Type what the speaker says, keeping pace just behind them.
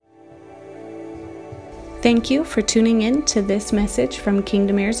Thank you for tuning in to this message from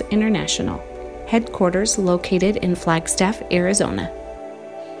Kingdom Heirs International, headquarters located in Flagstaff, Arizona.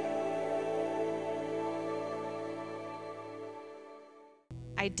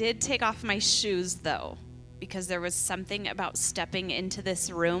 I did take off my shoes though, because there was something about stepping into this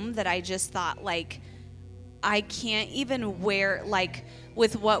room that I just thought, I can't even wear,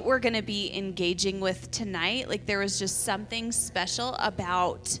 with what we're going to be engaging with tonight, there was just something special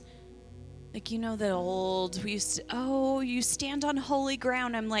about, the old, you stand on holy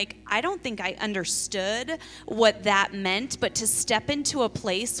ground. I'm I don't think I understood what that meant, but to step into a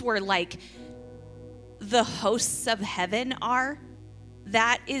place where, the hosts of heaven are,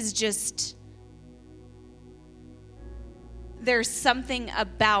 that is just, there's something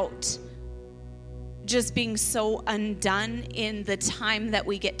about just being so undone in the time that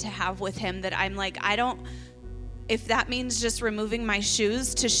we get to have with him that I'm if that means just removing my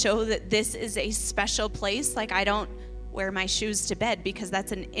shoes to show that this is a special place, I don't wear my shoes to bed because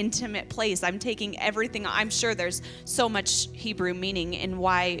that's an intimate place. I'm taking everything. I'm sure there's so much Hebrew meaning in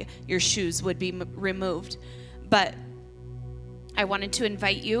why your shoes would be removed. But I wanted to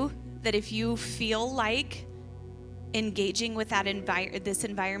invite you that if you feel like engaging with that this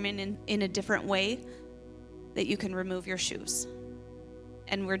environment in a different way, that you can remove your shoes.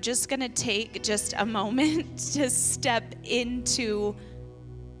 And we're just going to take just a moment to step into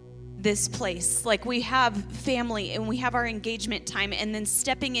this place. We have family and we have our engagement time, and then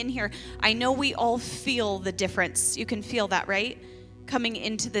stepping in here, I know we all feel the difference. You can feel that, right? Coming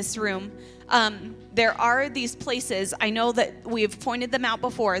into this room. There are these places, I know that we've pointed them out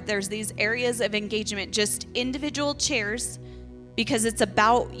before. There's these areas of engagement, just individual chairs, because it's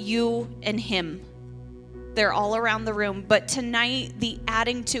about you and him. They're all around the room. But tonight, the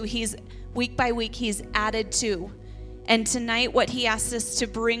adding to, week by week, he's added to. And tonight, what he asked us to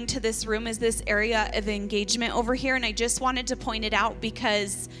bring to this room is this area of engagement over here. And I just wanted to point it out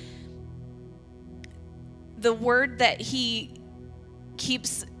because the word that he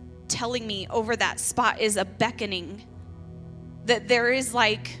keeps telling me over that spot is a beckoning. That there is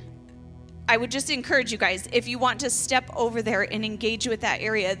I would just encourage you guys, if you want to step over there and engage with that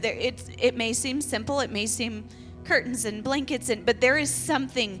area, it may seem simple, it may seem curtains and blankets, but there is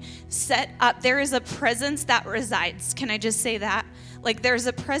something set up. There is a presence that resides. Can I just say that? There's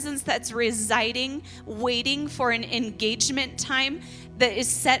a presence that's residing, waiting for an engagement time that is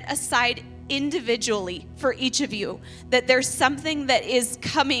set aside individually for each of you, that there's something that is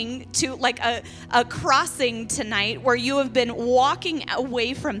coming to a crossing tonight where you have been walking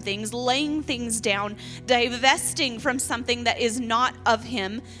away from things, laying things down, divesting from something that is not of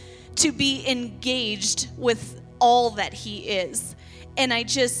him to be engaged with all that he is. And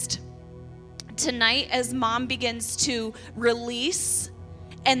tonight, as mom begins to release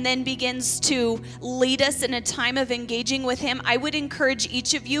and then begins to lead us in a time of engaging with him, I would encourage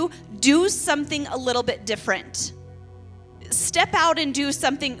each of you, do something a little bit different. Step out and do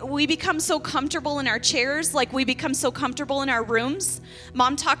something. We become so comfortable in our chairs, we become so comfortable in our rooms.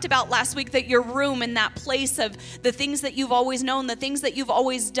 Mom talked about last week that your room and that place of the things that you've always known, the things that you've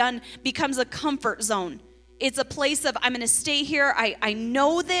always done, becomes a comfort zone. It's a place of, I'm going to stay here. I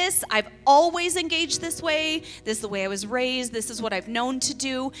know this. I've always engaged this way. This is the way I was raised. This is what I've known to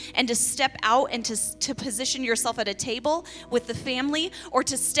do. And to step out and to position yourself at a table with the family, or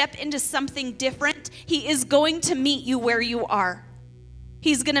to step into something different, he is going to meet you where you are.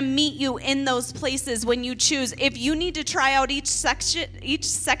 He's going to meet you in those places when you choose. If you need to try out each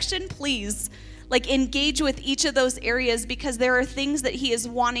section, please. Engage with each of those areas, because there are things that he is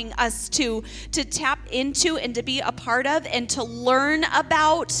wanting us to tap into and to be a part of and to learn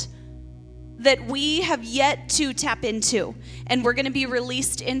about that we have yet to tap into. And we're going to be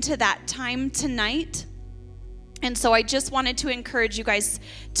released into that time tonight. And so I just wanted to encourage you guys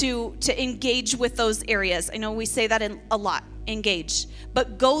to engage with those areas. I know we say that a lot, engage.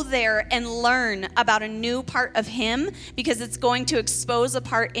 But go there and learn about a new part of him, because it's going to expose a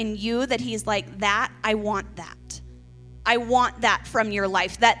part in you that he's that, I want that. I want that from your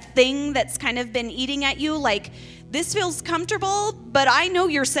life. That thing that's kind of been eating at you, this feels comfortable, but I know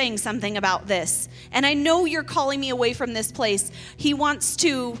you're saying something about this. And I know you're calling me away from this place. He wants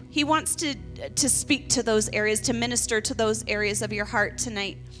to speak to those areas, to minister to those areas of your heart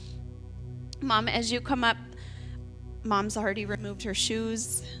tonight. Mom, as you come up, Mom's already removed her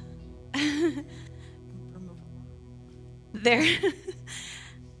shoes. There.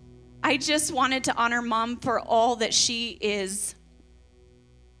 I just wanted to honor Mom for all that she is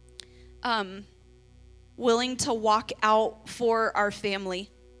willing to walk out for our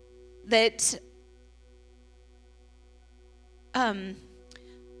family. That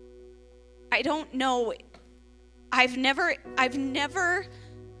I don't know I've never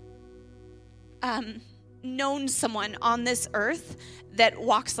known someone on this earth that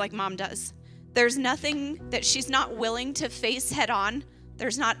walks like Mom does. There's nothing that she's not willing to face head on.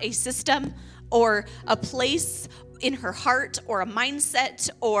 There's not a system or a place in her heart or a mindset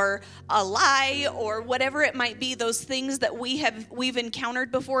or a lie or whatever it might be, those things that we've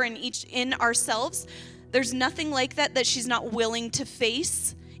encountered before in ourselves. There's nothing like that she's not willing to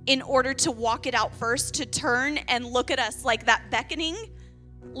face in order to walk it out first, to turn and look at us like that beckoning,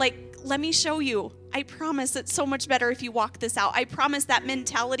 like, let me show you. I promise it's so much better if you walk this out. I promise that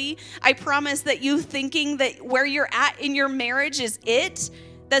mentality. I promise that you thinking that where you're at in your marriage is it.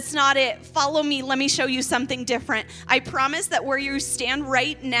 That's not it. Follow me. Let me show you something different. I promise that where you stand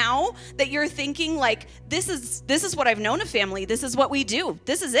right now, that you're thinking like, this is what I've known of family. This is what we do.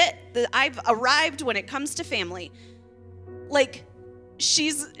 This is it. I've arrived when it comes to family. Like,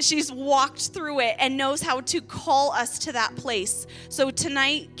 she's walked through it and knows how to call us to that place. So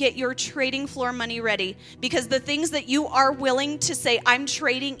tonight, get your trading floor money ready, because the things that you are willing to say, I'm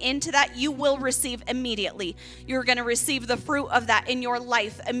trading into that, you will receive immediately. You're going to receive the fruit of that in your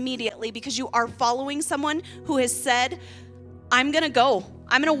life immediately, because you are following someone who has said, I'm going to go.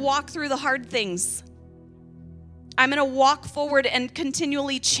 I'm going to walk through the hard things. I'm going to walk forward and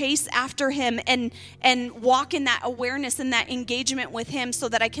continually chase after him and walk in that awareness and that engagement with him so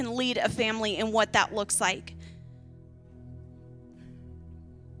that I can lead a family in what that looks like.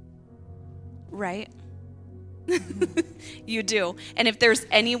 Right? You do. And if there's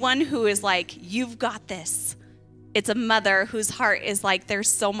anyone who is like, you've got this, it's a mother whose heart is like, there's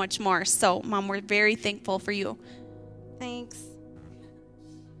so much more. So, Mom, we're very thankful for you. Thanks.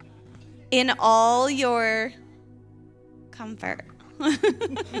 In all your comfort.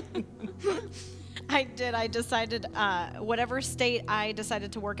 I decided whatever state I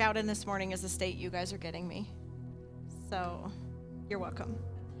decided to work out in this morning is the state you guys are getting me. So you're welcome.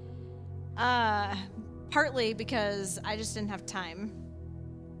 Partly because I just didn't have time.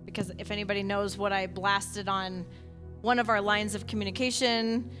 Because if anybody knows what I blasted on one of our lines of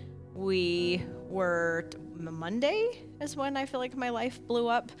communication, Monday is when I feel like my life blew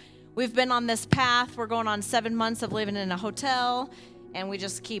up. We've been on this path. We're going on 7 months of living in a hotel, and we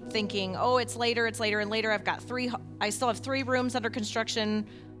just keep thinking, oh, it's later, and later. I still have 3 rooms under construction,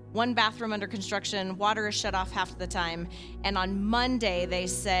 1 bathroom under construction. Water is shut off half the time. And on Monday, they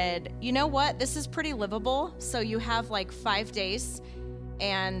said, you know what? This is pretty livable. So you have like 5 days,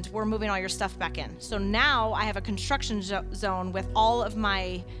 and we're moving all your stuff back in. So now I have a construction zone with all of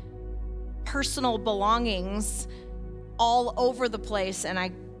my personal belongings all over the place, and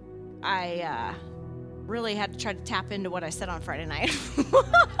I really had to try to tap into what I said on Friday night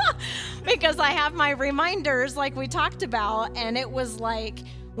because I have my reminders like we talked about, and it was like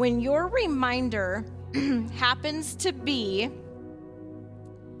when your reminder happens to be,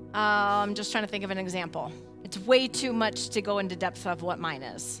 I'm just trying to think of an example. It's way too much to go into depth of what mine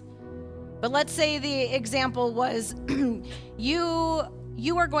is. But let's say the example was you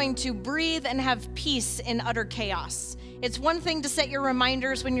are going to breathe and have peace in utter chaos. It's one thing to set your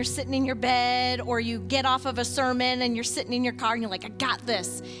reminders when you're sitting in your bed or you get off of a sermon and you're sitting in your car and you're like, I got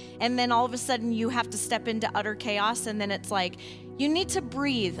this. And then all of a sudden you have to step into utter chaos, and then it's like, you need to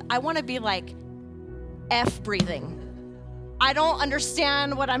breathe. I want to be like F breathing. I don't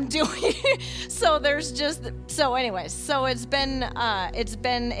understand what I'm doing. So it's been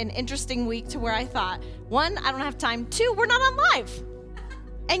an interesting week to where I thought, 1, I don't have time. 2, we're not on live.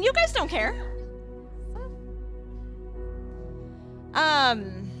 And you guys don't care.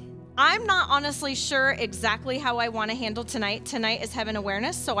 I'm not honestly sure exactly how I want to handle tonight. Tonight is Heaven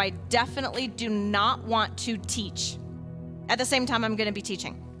Awareness, so I definitely do not want to teach. At the same time, I'm going to be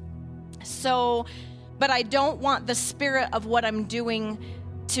teaching. But I don't want the spirit of what I'm doing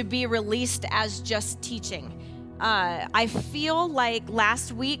to be released as just teaching. I feel like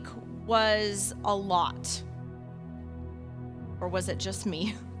last week was a lot. Or was it just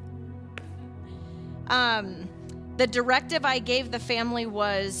me? The directive I gave the family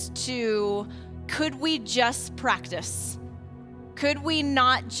was could we just practice? Could we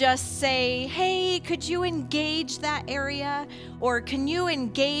not just say, hey, could you engage that area? Or can you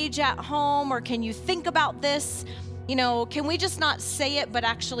engage at home? Or can you think about this? Can we just not say it, but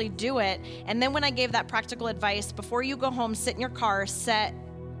actually do it? And then when I gave that practical advice, before you go home, sit in your car, set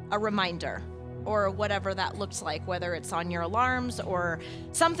a reminder or whatever that looks like, whether it's on your alarms or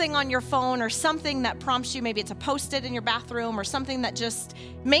something on your phone or something that prompts you. Maybe it's a Post-it in your bathroom or something that just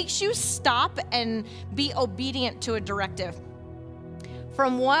makes you stop and be obedient to a directive.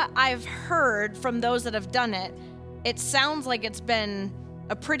 From what I've heard from those that have done it, it sounds like it's been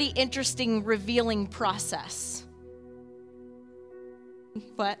a pretty interesting, revealing process.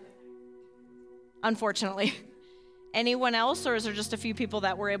 What? Unfortunately. Anyone else, or is there just a few people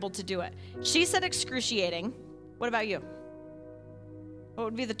that were able to do it? She said excruciating. What about you? What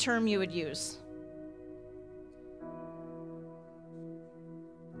would be the term you would use?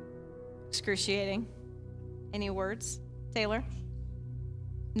 Excruciating. Any words? Taylor?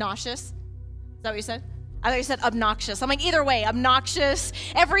 Nauseous? Is that what you said? I thought you said obnoxious. I'm like, either way, obnoxious.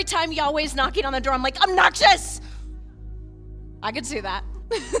 Every time Yahweh's knocking on the door, I'm like, obnoxious! I could see that.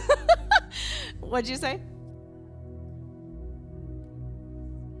 What'd you say?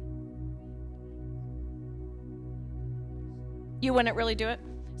 You wouldn't really do it?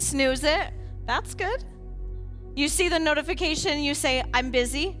 Snooze it? That's good. You see the notification, you say, I'm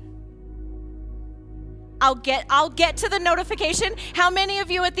busy. I'll get to the notification. How many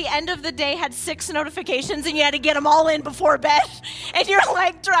of you at the end of the day had 6 notifications and you had to get them all in before bed? And you're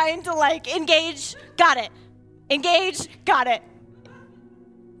like trying to like engage, got it. Engage, got it.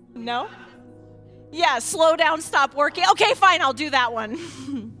 No? Yeah, slow down, stop working. Okay, fine, I'll do that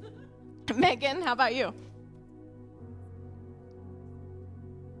one. Megan, how about you?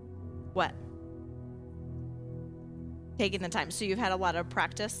 What? Taking the time. So you've had a lot of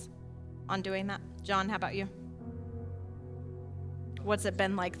practice on doing that. John, how about you? What's it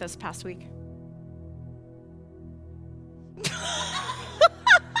been like this past week?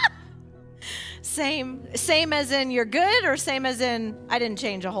 Same as in you're good, or same as in I didn't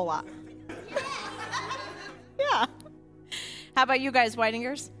change a whole lot? Yeah. How about you guys,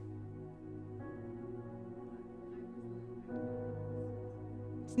 Whitingers?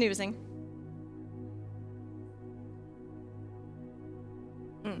 Snoozing.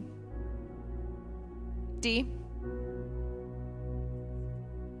 D.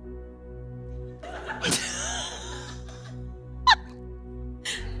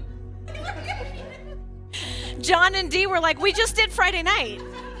 John and D were like, we just did Friday night.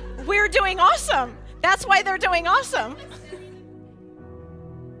 We're doing awesome. That's why they're doing awesome.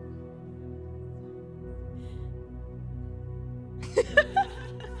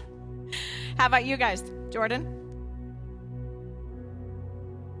 How about you guys? Jordan?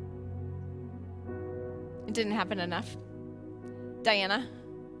 It didn't happen enough. Diana?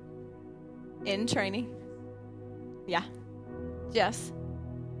 In training? Yeah. Jess?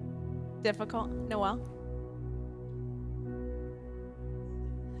 Difficult? Noelle?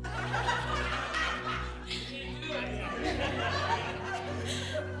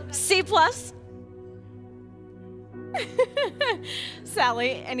 C+?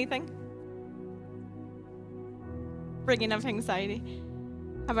 Sally, anything? Bringing up anxiety.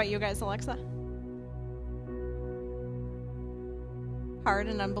 How about you guys, Alexa? Hard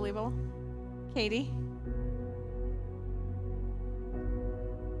and unbelievable. Katie?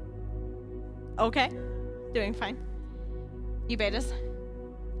 Okay. Doing fine. You betas?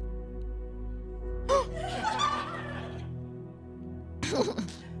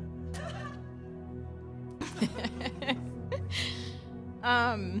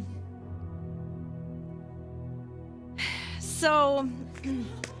 So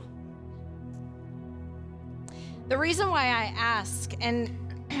the reason why I ask, and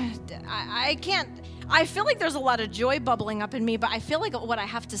I feel like there's a lot of joy bubbling up in me, but I feel like what I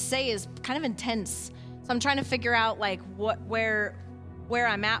have to say is kind of intense. So I'm trying to figure out like where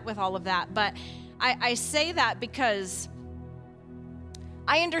I'm at with all of that. But I say that because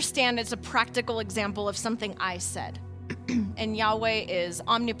I understand it's a practical example of something I said. And Yahweh is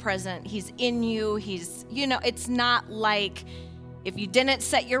omnipresent. He's in you. He's, it's not like if you didn't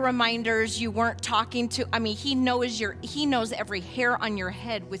set your reminders, you weren't talking to, he knows every hair on your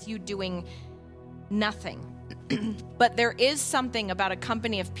head with you doing nothing. But there is something about a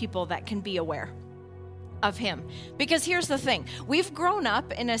company of people that can be aware of him. Because here's the thing. We've grown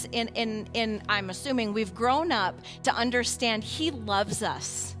up I'm assuming we've grown up to understand he loves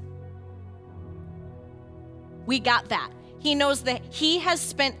us. We got that. He knows that he has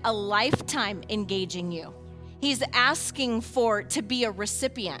spent a lifetime engaging you. He's asking to be a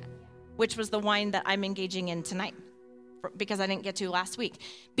recipient, which was the wine that I'm engaging in tonight, because I didn't get to last week.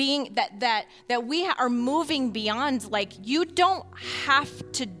 Being that we are moving beyond, like, you don't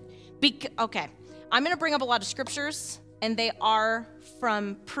have to be, okay. I'm going to bring up a lot of scriptures, and they are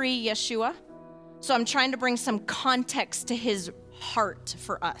from pre-Yeshua. So I'm trying to bring some context to his heart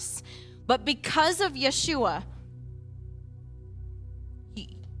for us. But because of Yeshua,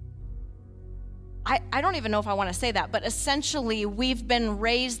 I don't even know if I want to say that, but essentially we've been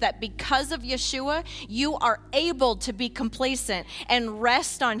raised that because of Yeshua, you are able to be complacent and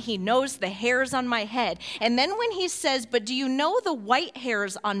rest on he knows the hairs on my head. And then when he says, but do you know the white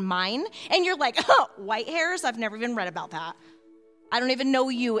hairs on mine? And you're like, oh, white hairs? I've never even read about that. I don't even know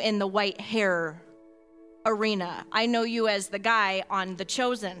you in the white hair arena. I know you as the guy on The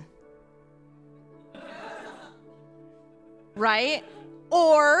Chosen. Right?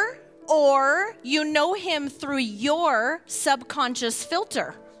 Or you know him through your subconscious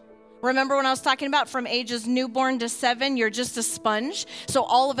filter. Remember when I was talking about from ages newborn to 7, you're just a sponge? So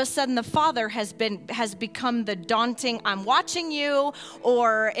all of a sudden the father has become the daunting, I'm watching you,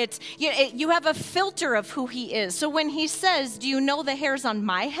 or you have a filter of who he is. So when he says, do you know the hairs on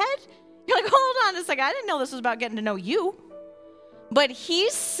my head? You're like, hold on a second, I didn't know this was about getting to know you. But he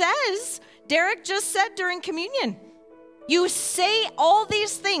says, Derek just said during communion, you say all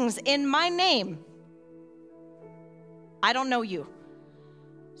these things in my name. I don't know you.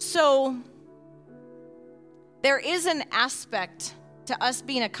 So there is an aspect to us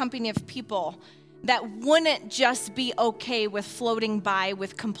being a company of people that wouldn't just be okay with floating by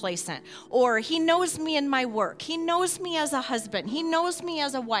with complacent. Or he knows me in my work. He knows me as a husband. He knows me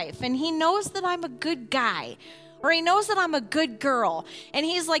as a wife. And he knows that I'm a good guy. Or he knows that I'm a good girl. And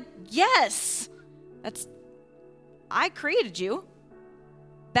he's like, yes, I created you.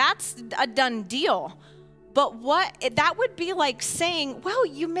 That's a done deal. But that would be like saying, well,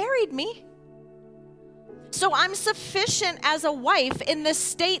 you married me. So I'm sufficient as a wife in the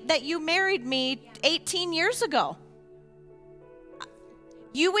state that you married me 18 years ago.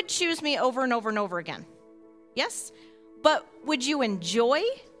 You would choose me over and over and over again. Yes? But would you enjoy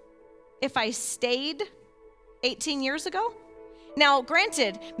if I stayed 18 years ago? Now,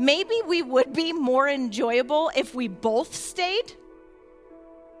 granted, maybe we would be more enjoyable if we both stayed.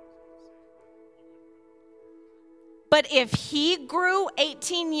 But if he grew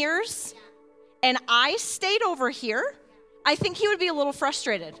 18 years and I stayed over here, I think he would be a little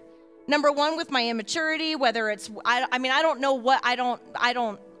frustrated. Number one, with my immaturity, whether it's, I don't know what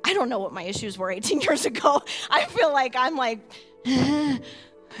my issues were 18 years ago. I feel like I'm like,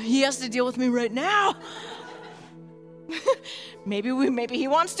 he has to deal with me right now. Maybe he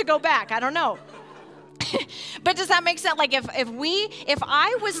wants to go back. I don't know. But does that make sense? Like if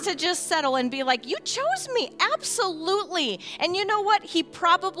I was to just settle and be like, you chose me, absolutely. And you know what? He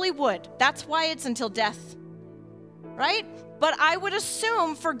probably would. That's why it's until death, right? But I would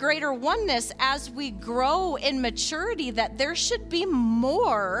assume for greater oneness as we grow in maturity that there should be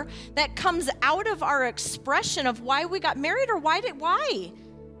more that comes out of our expression of why we got married or why.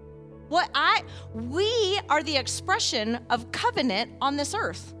 We are the expression of covenant on this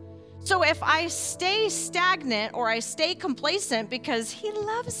earth. So if I stay stagnant or I stay complacent because he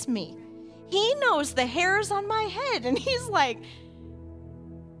loves me, he knows the hairs on my head, and he's like,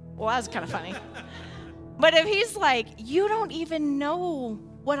 well, that's kind of funny. But if he's like, you don't even know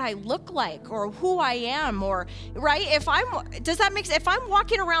what I look like or who I am, or right? If I'm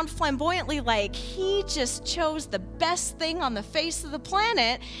walking around flamboyantly like he just chose the best thing on the face of the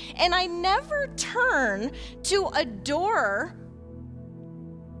planet, and I never turn to adore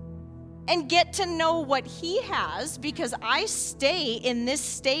and get to know what he has because I stay in this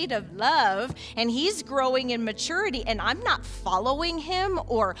state of love and he's growing in maturity and I'm not following him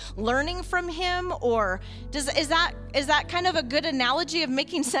or learning from him, or is that kind of a good analogy of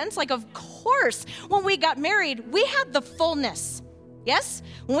making sense? Like, of course, when we got married, we had the fullness. Yes?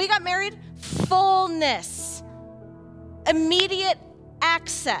 When we got married, fullness. Immediate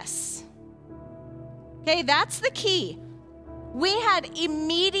access. Okay, that's the key. We had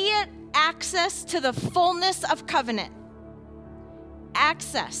immediate access to the fullness of covenant.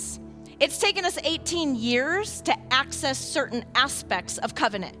 Access. It's taken us 18 years to access certain aspects of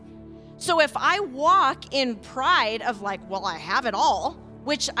covenant. So if I walk in pride of like, well, I have it all,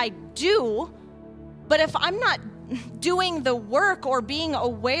 which I do, but if I'm not doing the work or being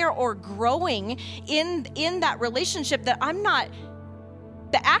aware or growing in that relationship, that I'm not,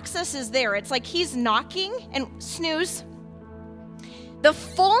 the access is there. It's like he's knocking and snooze. The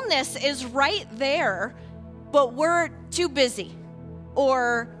fullness is right there, but we're too busy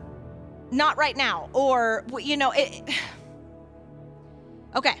or not right now, or,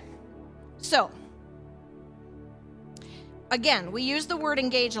 Okay, so again, we use the word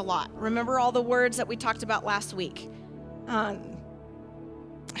engage a lot. Remember all the words that we talked about last week? Let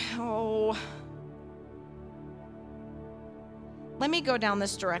me go down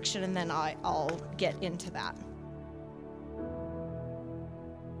this direction and then I'll get into that.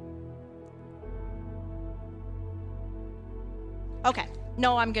 Okay,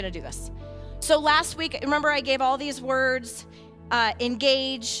 no, I'm going to do this. So last week, remember I gave all these words,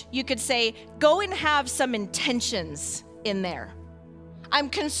 engage. You could say, go and have some intentions in there.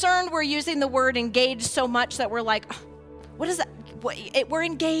 I'm concerned we're using the word engage so much that we're like, what is that? We're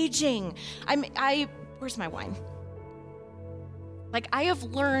engaging. Where's my wine? Like, I have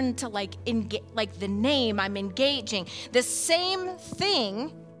learned to like the name, I'm engaging. The same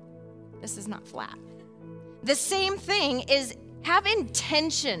thing, this is not flat. The same thing is have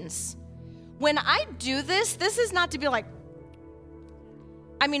intentions. When I do this is not to be like,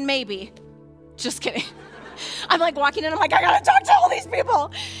 I mean, maybe, just kidding. I'm like walking in, I'm like, I gotta talk to all these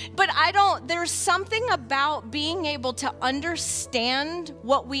people. But there's something about being able to understand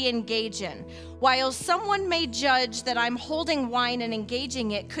what we engage in. While someone may judge that I'm holding wine and engaging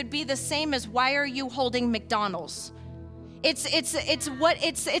it, could be the same as, why are you holding McDonald's? It's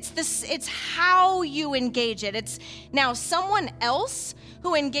how you engage it. It's now someone else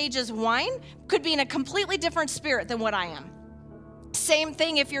who engages wine could be in a completely different spirit than what I am. Same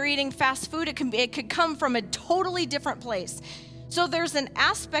thing if you're eating fast food, it could come from a totally different place. So there's an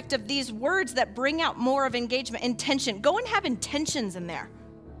aspect of these words that bring out more of engagement, intention. Go and have intentions in there.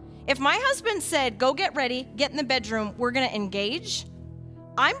 If my husband said, go get ready, get in the bedroom, we're going to engage,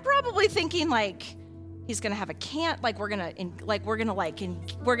 I'm probably thinking like, he's going to have a we're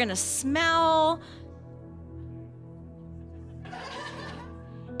going to smell.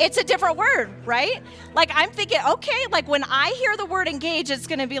 It's a different word, right? Like, I'm thinking, okay, like when I hear the word engage, it's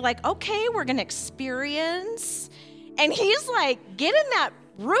going to be like, okay, we're going to experience. And he's like, get in that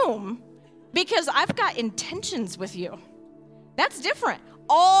room because I've got intentions with you. That's different.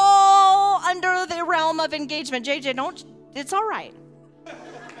 All under the realm of engagement. JJ, it's all right.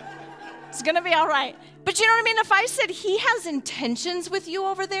 It's going to be all right. But you know what I mean? If I said he has intentions with you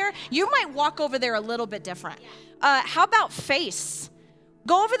over there, you might walk over there a little bit different. How about face?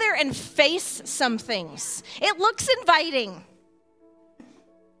 Go over there and face some things. It looks inviting.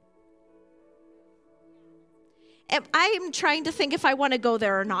 And I'm trying to think if I want to go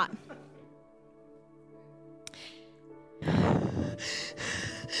there or not. Like,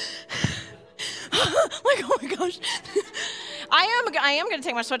 oh my gosh. I am going to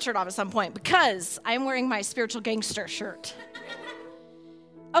take my sweatshirt off at some point because I'm wearing my spiritual gangster shirt.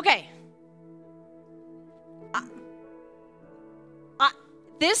 Okay.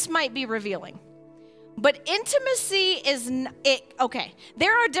 This might be revealing, but intimacy is, okay,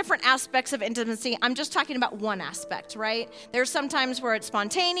 there are different aspects of intimacy. I'm just talking about one aspect, right? There's sometimes where it's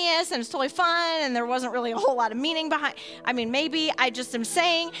spontaneous and it's totally fun and there wasn't really a whole lot of meaning behind. I mean, maybe I just am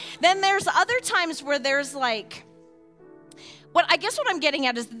saying. Then there's other times where there's like, what I'm getting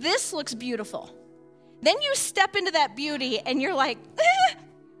at is this looks beautiful. Then you step into that beauty and you're like, eh.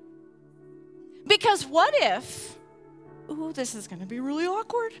 Because what if, ooh, this is going to be really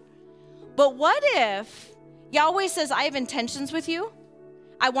awkward. But what if Yahweh says, I have intentions with you.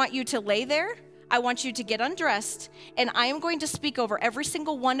 I want you to lay there. I want you to get undressed. And I am going to speak over every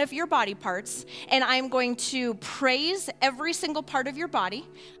single one of your body parts. And I am going to praise every single part of your body.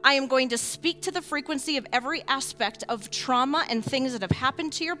 I am going to speak to the frequency of every aspect of trauma and things that have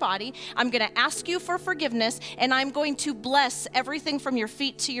happened to your body. I'm going to ask you for forgiveness. And I'm going to bless everything from your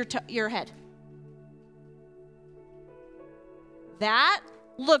feet to your head. That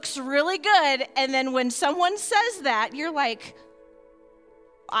looks really good. And then when someone says that, you're like,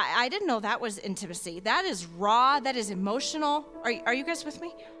 I didn't know that was intimacy. That is raw. That is emotional. Are you guys with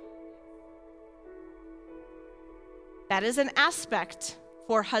me? That is an aspect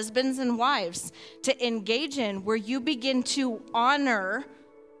for husbands and wives to engage in where you begin to honor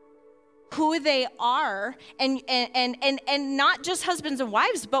who they are and not just husbands and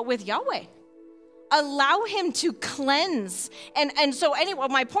wives, but with Yahweh. Allow him to cleanse. And so anyway,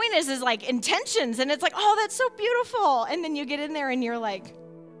 my point is like intentions. And it's like, oh, that's so beautiful. And then you get in there and you're like,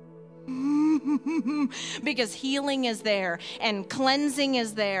 because healing is there and cleansing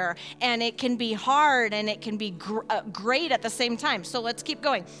is there. And it can be hard and it can be great at the same time. So let's keep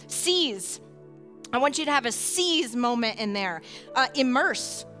going. Seize. I want you to have a seize moment in there.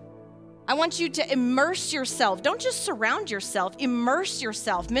 Immerse. I want you to immerse yourself. Don't just surround yourself, immerse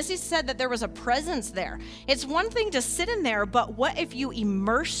yourself. Missy said that there was a presence there. It's one thing to sit in there, but what if you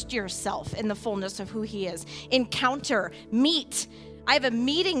immersed yourself in the fullness of who he is? Encounter, meet. I have a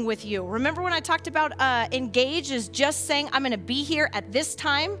meeting with you. Remember when I talked about engage is just saying, I'm going to be here at this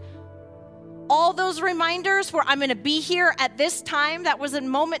time? All those reminders where I'm going to be here at this time, that was a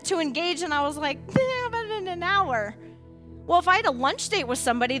moment to engage, and I was like, but in an hour. Well, if I had a lunch date with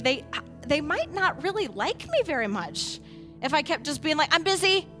somebody, they might not really like me very much if I kept just being like, I'm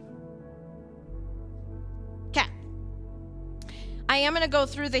busy. Okay. I am going to go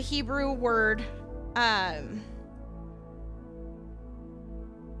through the Hebrew word. I'm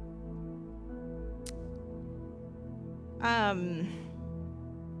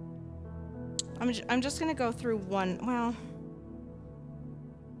just going to go through one. Well,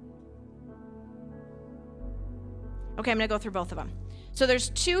 Okay, I'm going to go through both of them. So there's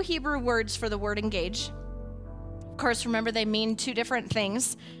 2 Hebrew words for the word engage. Of course, remember they mean 2 different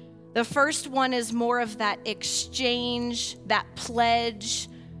things. The first one is more of that exchange, that pledge.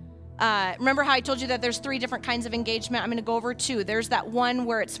 Remember how I told you that there's 3 different kinds of engagement? I'm going to go over 2. There's that one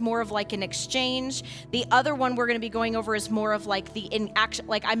where it's more of like an exchange. The other one we're going to be going over is more of like the in action,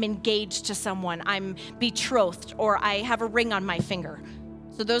 like I'm engaged to someone, I'm betrothed, or I have a ring on my finger.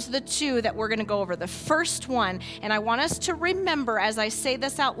 So those are the 2 that we're going to go over. The first one, and I want us to remember as I say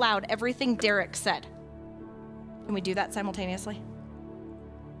this out loud, everything Derek said. Can we do that simultaneously?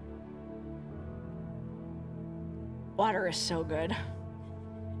 Water is so good.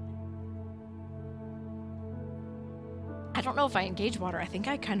 I don't know if I engage water. I think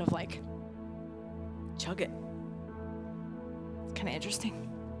I kind of like chug it. It's kind of interesting.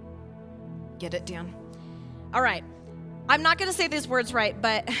 Get it, Dan. All right. I'm not going to say these words right,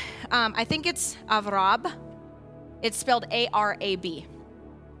 but I think it's Avrab. It's spelled A-R-A-B.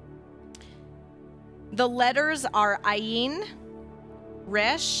 The letters are Ayin,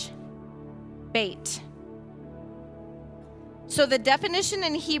 Resh, Beit. So the definition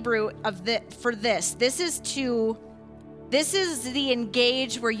in Hebrew for this is the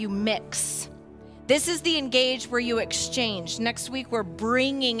engage where you mix. This is the engage where you exchange. Next week, we're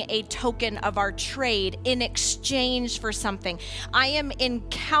bringing a token of our trade in exchange for something. I am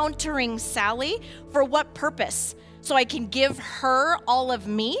encountering Sally for what purpose? So I can give her all of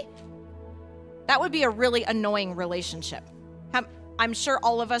me? That would be a really annoying relationship. I'm sure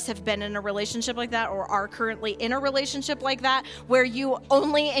all of us have been in a relationship like that or are currently in a relationship like that where you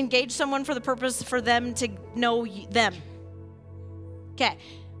only engage someone for the purpose for them to know them. Okay.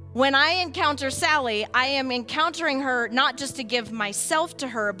 When I encounter Sally, I am encountering her not just to give myself to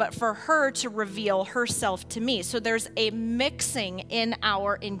her, but for her to reveal herself to me. So there's a mixing in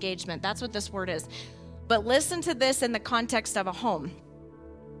our engagement. That's what this word is. But listen to this in the context of a home.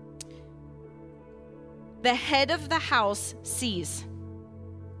 The head of the house sees.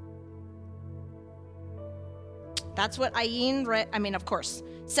 That's what Ayin read. Of course,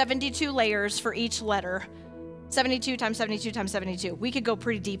 72 layers for each letter. 72 times 72 times 72. We could go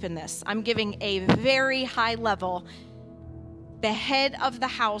pretty deep in this. I'm giving a very high level. The head of the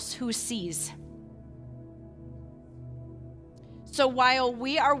house who sees. So while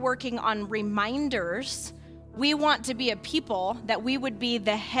we are working on reminders, we want to be a people that we would be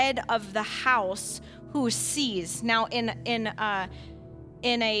the head of the house who sees. Now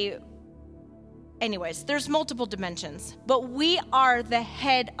anyways, there's multiple dimensions, but we are the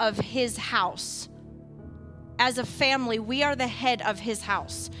head of his house. As a family, we are the head of his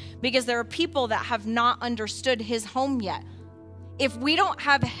house because there are people that have not understood his home yet. If we don't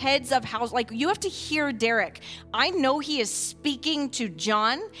have heads of house, like you have to hear Derek. I know he is speaking to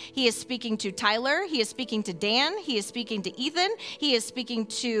John. He is speaking to Tyler. He is speaking to Dan. He is speaking to Ethan. He is speaking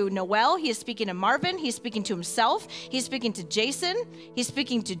to Noel. He is speaking to Marvin. He's speaking to himself. He's speaking to Jason. He's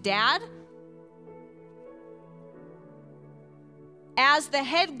speaking to Dad. As the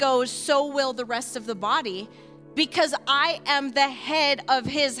head goes, so will the rest of the body. Because I am the head of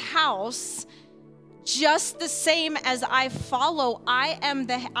his house, just the same as I follow,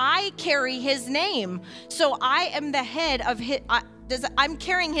 I carry his name. So I am the head of I'm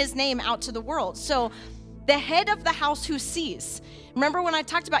carrying his name out to the world. So the head of the house who sees. Remember when I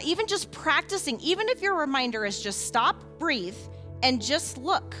talked about even just practicing, even if your reminder is just stop, breathe, and just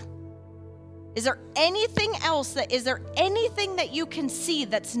look. Is there anything that you can see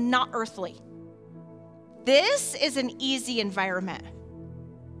that's not earthly? This is an easy environment.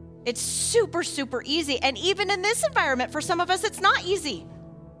 It's super, super easy. And even in this environment, for some of us, it's not easy.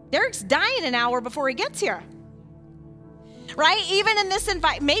 Derek's dying an hour before he gets here. Right? Even in this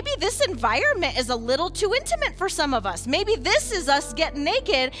environment, maybe this environment is a little too intimate for some of us. Maybe this is us getting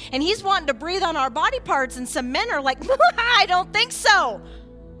naked and he's wanting to breathe on our body parts and some men are like, I don't think so.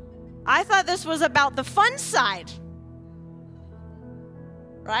 I thought this was about the fun side.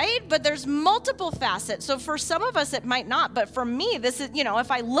 Right? But there's multiple facets. So for some of us, it might not. But for me, this is,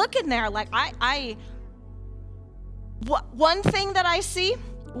 if I look in there, like one thing that I see,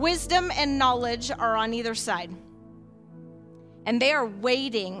 wisdom and knowledge are on either side. And they are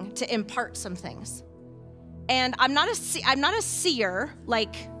waiting to impart some things. And I'm not a seer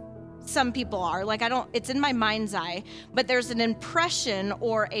like some people are. Like it's in my mind's eye, but there's an impression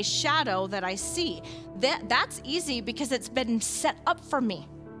or a shadow that I see. That's easy because it's been set up for me.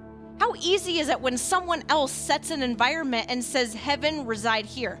 How easy is it when someone else sets an environment and says, heaven reside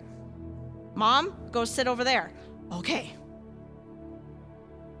here? Mom, go sit over there. Okay.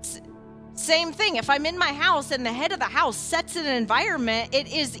 Same thing. If I'm in my house and the head of the house sets an environment, it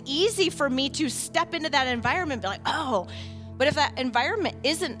is easy for me to step into that environment and be like, oh, but if that environment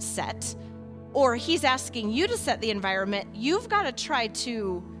isn't set, or he's asking you to set the environment, you've got to try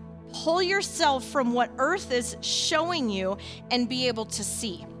to pull yourself from what earth is showing you and be able to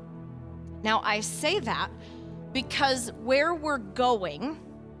see. Now, I say that because where we're going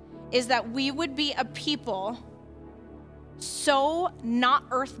is that we would be a people so not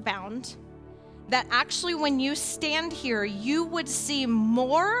earthbound that actually when you stand here, you would see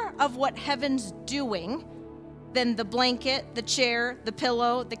more of what heaven's doing than the blanket, the chair, the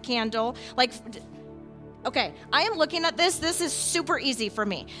pillow, the candle. Like, okay, I am looking at this. This is super easy for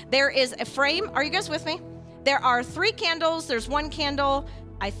me. There is a frame. Are you guys with me? There are 3 candles. There's 1 candle.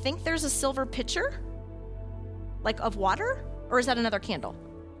 I think there's a silver pitcher, like of water, or is that another candle?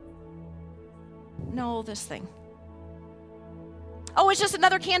 No, this thing. Oh, it's just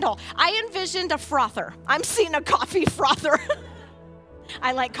another candle. I envisioned a frother. I'm seeing a coffee frother.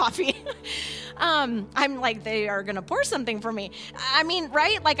 I like coffee. I'm like, they are going to pour something for me. I mean,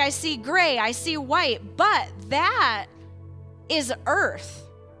 right? Like I see gray, I see white, but that is earth.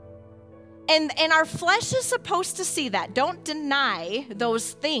 And our flesh is supposed to see that. Don't deny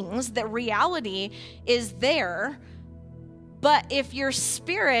those things. The reality is there. But if your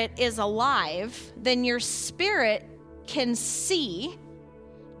spirit is alive, then your spirit can see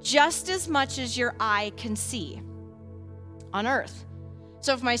just as much as your eye can see on earth.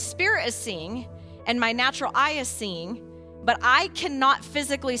 So if my spirit is seeing and my natural eye is seeing, but I cannot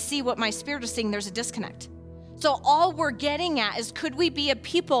physically see what my spirit is seeing, there's a disconnect. So all we're getting at is, could we be a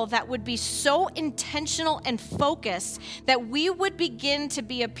people that would be so intentional and focused that we would begin to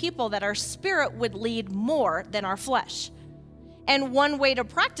be a people that our spirit would lead more than our flesh? And one way to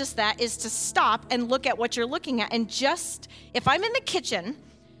practice that is to stop and look at what you're looking at. And just, if I'm in the kitchen,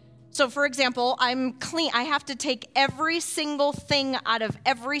 so for example, I'm clean, I have to take every single thing out of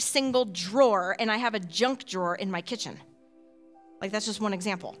every single drawer, and I have a junk drawer in my kitchen. Like, that's just one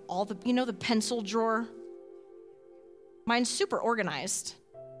example. All the, the pencil drawer. Mine's super organized,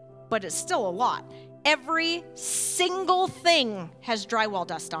 but it's still a lot. Every single thing has drywall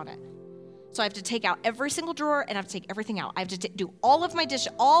dust on it. So I have to take out every single drawer, and I have to take everything out. I have to do all of my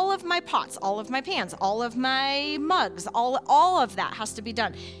dishes, all of my pots, all of my pans, all of my mugs, all of that has to be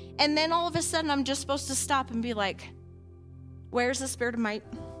done. And then all of a sudden, I'm just supposed to stop and be like, where's the spirit of might?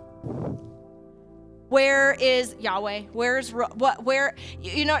 Where is Yahweh? Where's what? Where,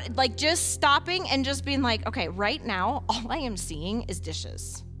 like just stopping and just being like, okay, right now, all I am seeing is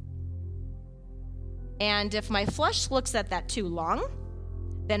dishes. And if my flesh looks at that too long,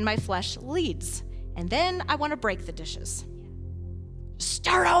 then my flesh leads. And then I want to break the dishes.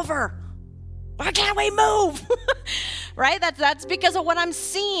 Start over. Why can't we move? Right? That's because of what I'm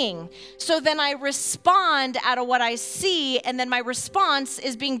seeing. So then I respond out of what I see, and then my response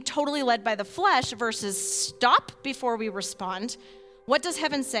is being totally led by the flesh versus stop before we respond. What does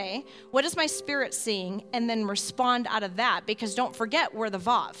heaven say? What is my spirit seeing? And then respond out of that, because don't forget, we're the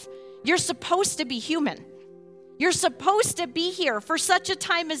Vav. You're supposed to be human. You're supposed to be here for such a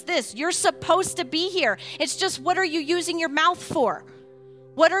time as this. You're supposed to be here. It's just, what are you using your mouth for?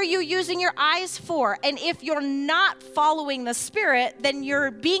 What are you using your eyes for? And if you're not following the Spirit, then you're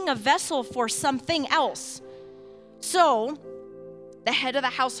being a vessel for something else. So, the head of the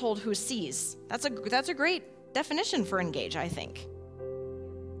household who sees. That's a great definition for engage, I think.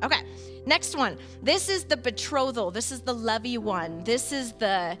 Okay, next one. This is the betrothal. This is the lovey one. This is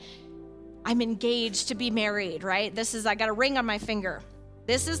the, I'm engaged to be married, right? This is, I got a ring on my finger.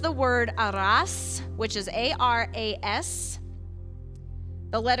 This is the word aras, which is A-R-A-S.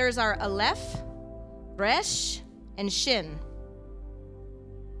 The letters are Aleph, Resh, and Shin.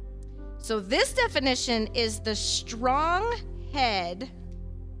 So this definition is the strong head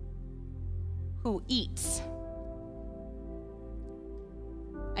who eats.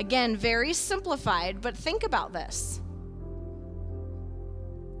 Again, very simplified, but think about this.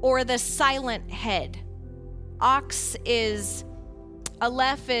 Or the silent head. Ox is,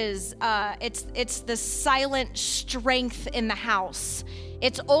 Aleph is, it's the silent strength in the house.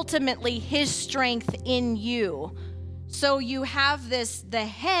 It's ultimately his strength in you. So you have the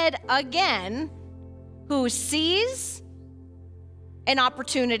head again, who sees an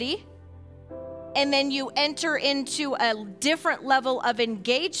opportunity, and then you enter into a different level of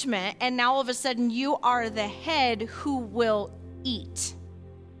engagement, and now all of a sudden you are the head who will eat.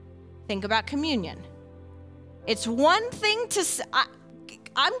 Think about communion. It's one thing to,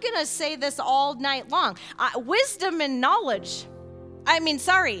 I'm going to say this all night long. Wisdom and knowledge.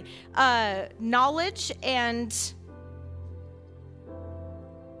 knowledge and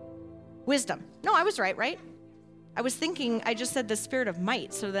wisdom. No, I was right? I was thinking, I just said the spirit of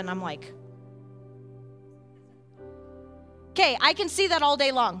might, so then I'm like, okay, I can see that all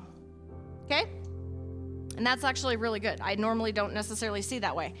day long, okay? And that's actually really good. I normally don't necessarily see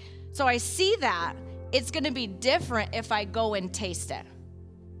that way. So I see that. It's going to be different if I go and taste it.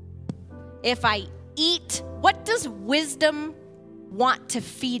 If I eat, what does wisdom want to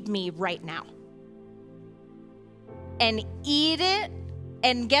feed me right now? And eat it,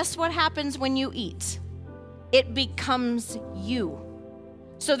 and guess what happens when you eat? It becomes you.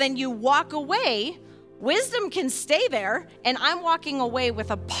 So then you walk away, wisdom can stay there, and I'm walking away with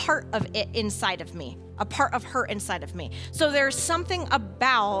a part of it inside of me, a part of her inside of me. So there's something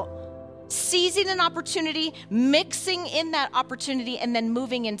about seizing an opportunity, mixing in that opportunity, and then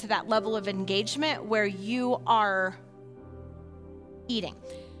moving into that level of engagement where you are eating.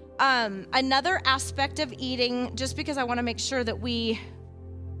 Another aspect of eating, just because I want to make sure that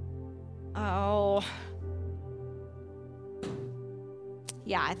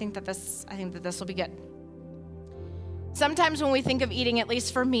I think that this will be good. Sometimes when we think of eating, at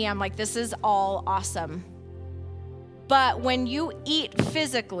least for me, I'm like, this is all awesome. But when you eat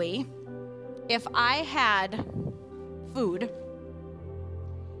physically, if I had food,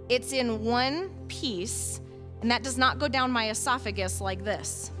 it's in one piece, and that does not go down my esophagus like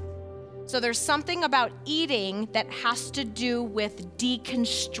this. So there's something about eating that has to do with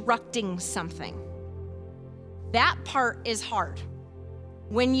deconstructing something. That part is hard.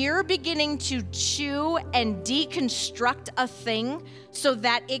 When you're beginning to chew and deconstruct a thing so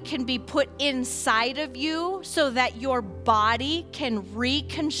that it can be put inside of you so that your body can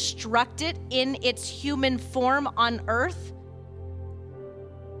reconstruct it in its human form on earth,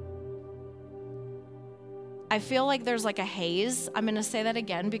 I feel like there's like a haze. I'm going to say that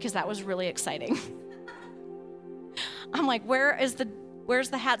again because that was really exciting. I'm like, where's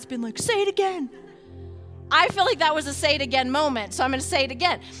the hat's been like, say it again. I feel like that was a say it again moment, so I'm going to say it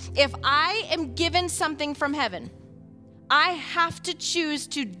again. If I am given something from heaven, I have to choose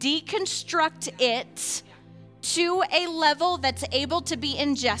to deconstruct it to a level that's able to be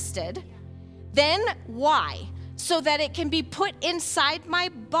ingested. Then why? So that it can be put inside my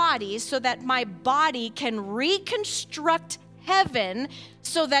body so that my body can reconstruct heaven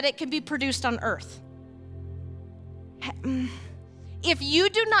so that it can be produced on earth. If you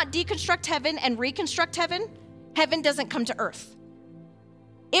do not deconstruct heaven and reconstruct heaven, heaven doesn't come to earth.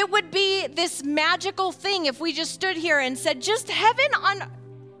 It would be this magical thing if we just stood here and said, just heaven on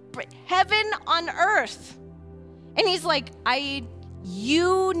earth. And he's like,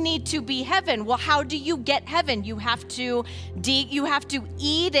 you need to be heaven. Well, how do you get heaven? You have to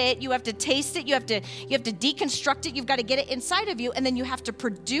eat it, you have to taste it, you have to deconstruct it, you've got to get it inside of you, and then you have to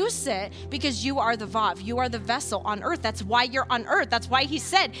produce it because you are the Vav, you are the vessel on earth. That's why you're on earth. That's why he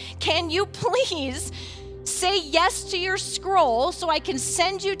said, can you please say yes to your scroll so I can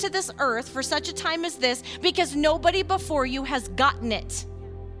send you to this earth for such a time as this, because nobody before you has gotten it.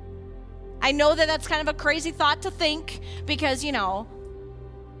 I know that that's kind of a crazy thought to think because, I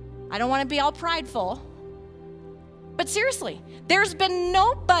don't want to be all prideful. But seriously, there's been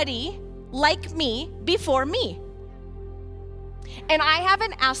nobody like me before me. And I have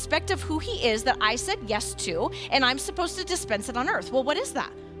an aspect of who he is that I said yes to, and I'm supposed to dispense it on earth. Well, what is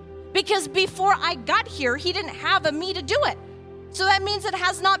that? Because before I got here, he didn't have a me to do it. So that means it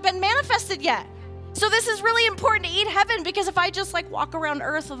has not been manifested yet. So this is really important to eat heaven, because if I just walk around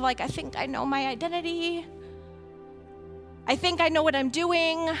earth with I think I know my identity, I think I know what I'm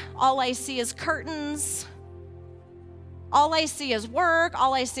doing, all I see is curtains, all I see is work,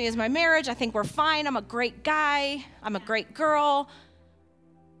 all I see is my marriage, I think we're fine, I'm a great guy, I'm a great girl.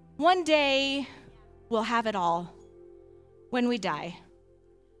 One day, we'll have it all when we die.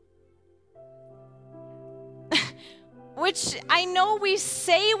 Which I know we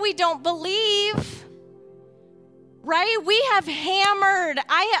say we don't believe, right? We have hammered.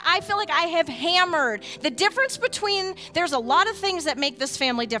 I feel like I have hammered the difference between, there's a lot of things that make this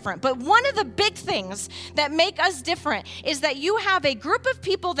family different, but one of the big things that make us different is that you have a group of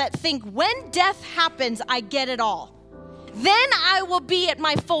people that think when death happens, I get it all. Then I will be at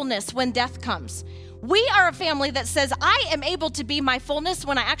my fullness when death comes. We are a family that says I am able to be my fullness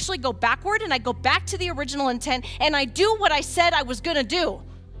when I actually go backward and I go back to the original intent and I do what I said I was going to do.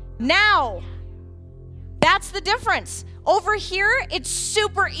 Now, that's the difference. Over here, it's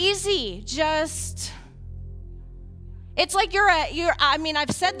super easy. It's like I've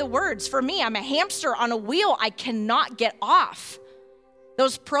said the words. For me, I'm a hamster on a wheel. I cannot get off.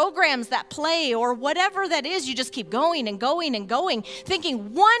 Those programs that play or whatever that is, you just keep going and going and going,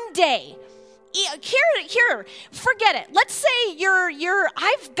 thinking one day Here, forget it. Let's say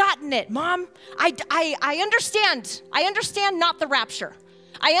I've gotten it, Mom. I understand. I understand not the rapture.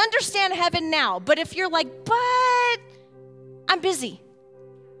 I understand heaven now. But if you're like, but I'm busy.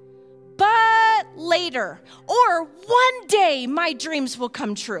 But later, or one day my dreams will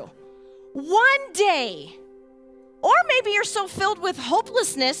come true. One day. Or maybe you're so filled with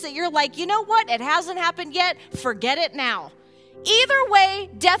hopelessness that you're like, you know what? It hasn't happened yet. Forget it now. Either way,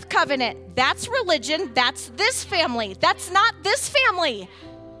 death covenant. That's religion. That's this family. That's not this family.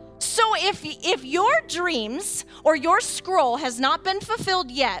 So if your dreams or your scroll has not been fulfilled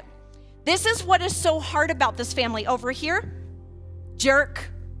yet, this is what is so hard about this family. Over here,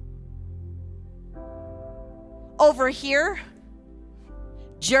 jerk. Over here,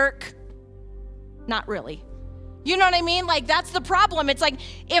 jerk. Not really. You know what I mean? Like, that's the problem. It's like,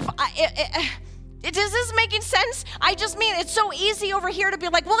 is this making sense? I just mean, it's so easy over here to be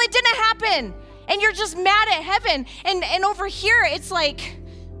like, well, it didn't happen. And you're just mad at heaven. And over here, it's like,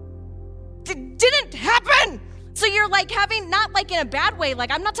 it didn't happen. So you're like having, not like in a bad way,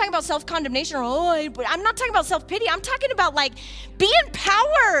 like I'm not talking about self-condemnation or, I'm not talking about self-pity. I'm talking about like, be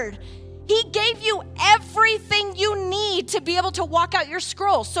empowered. He gave you everything you need to be able to walk out your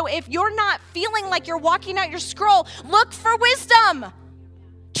scroll. So if you're not feeling like you're walking out your scroll, look for wisdom.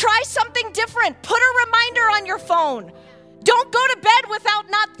 Try something different. Put a reminder on your phone. Don't go to bed without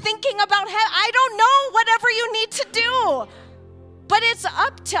not thinking about I don't know, whatever you need to do. But it's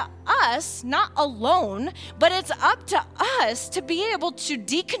up to us, not alone, but it's up to us to be able to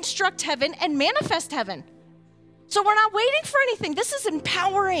deconstruct heaven and manifest heaven. So we're not waiting for anything. This is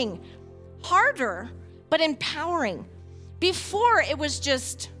empowering. Harder, but empowering. Before, it was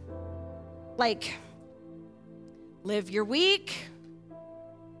just like, live your week.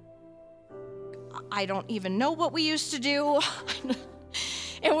 I don't even know what we used to do.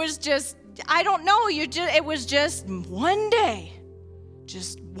 It was just, I don't know. It was just one day.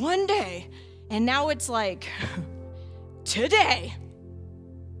 And now it's like, today.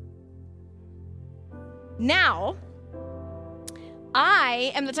 Now,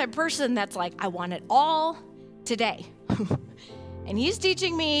 I am the type of person that's like, I want it all today. And he's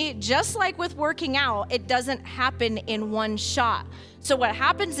teaching me, just like with working out, it doesn't happen in one shot. So what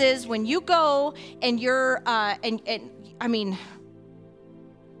happens is when you go and you're,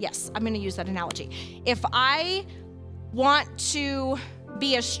 yes, I'm going to use that analogy. If I want to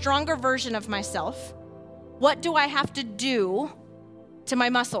be a stronger version of myself, what do I have to do to my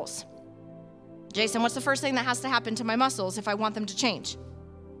muscles? Jason, what's the first thing that has to happen to my muscles if I want them to change?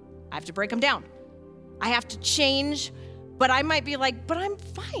 I have to break them down. I have to change, but I might be like, but I'm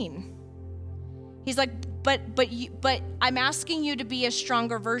fine. He's like, but I'm asking you to be a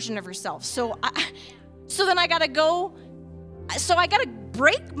stronger version of yourself. So then I got to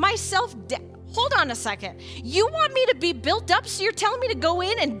break myself down. Hold on a second. You want me to be built up, so you're telling me to go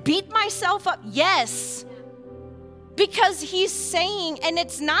in and beat myself up? Yes. Because he's saying, and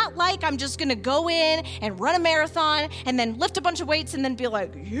it's not like I'm just going to go in and run a marathon and then lift a bunch of weights and then be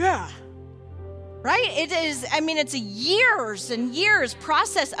like, yeah. Right? It is, it's a years and years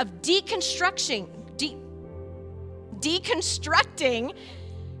process of deconstructing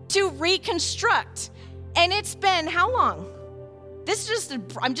to reconstruct. And it's been how long?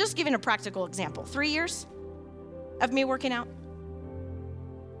 I'm just giving a practical example. 3 years of me working out.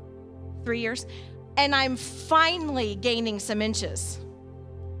 3 years. And I'm finally gaining some inches.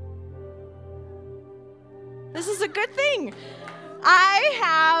 This is a good thing. I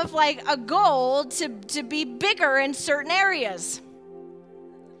have like a goal to be bigger in certain areas.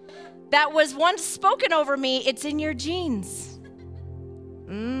 That was once spoken over me. It's in your genes.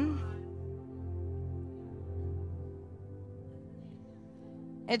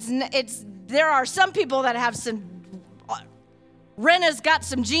 There are some people that have some, Rena's got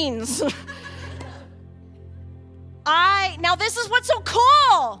some genes. Now this is what's so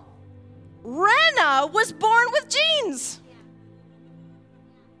cool. Rena was born with genes.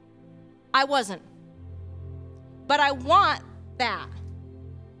 I wasn't. But I want that.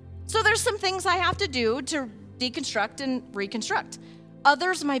 So there's some things I have to do to deconstruct and reconstruct.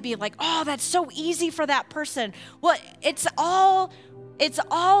 Others might be like, oh, that's so easy for that person. Well, it's all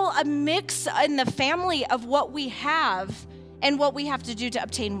a mix in the family of what we have and what we have to do to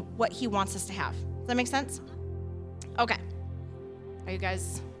obtain what he wants us to have. Does that make sense? Okay. Are you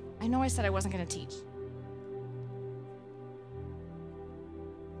guys, I know I said I wasn't going to teach.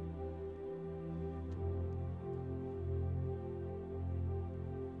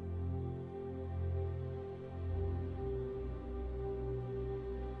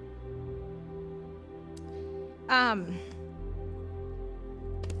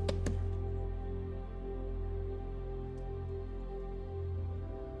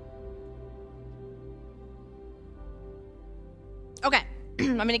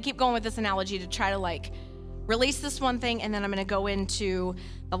 going to keep going with this analogy to try to like release this one thing, and then I'm going to go into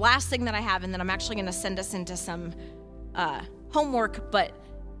the last thing that I have, and then I'm actually going to send us into some homework, but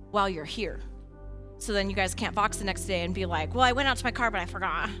while you're here. So then you guys can't box the next day and be like, well, I went out to my car, but I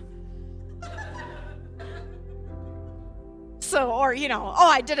forgot. So, or,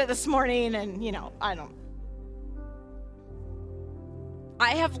 I did it this morning, and,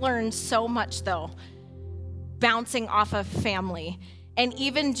 I have learned so much, though, bouncing off of family and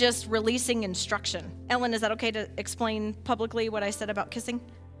even just releasing instruction. Ellen, is that okay to explain publicly what I said about kissing?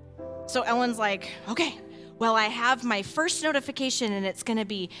 So Ellen's like, okay, well, I have my first notification, and it's going to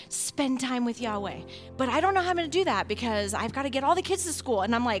be spend time with Yahweh. But I don't know how I'm going to do that because I've got to get all the kids to school.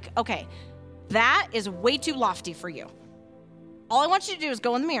 And I'm like, okay, that is way too lofty for you. All I want you to do is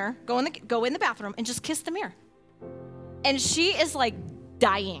go in the mirror, go in the bathroom, and just kiss the mirror. And she is like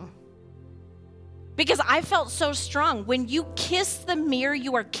dying because I felt so strong. When you kiss the mirror,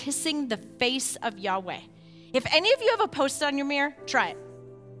 you are kissing the face of Yahweh. If any of you have a post-it on your mirror, try it.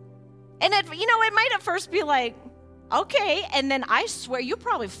 And it might at first be like, okay, and then I swear you'll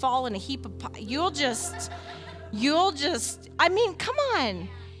probably fall in a heap of, you'll just, I mean, come on.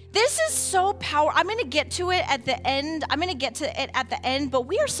 This is so powerful. I'm going to get to it at the end. But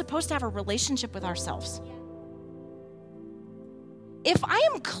we are supposed to have a relationship with ourselves. If I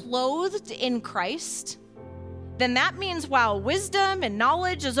am clothed in Christ, then that means while wisdom and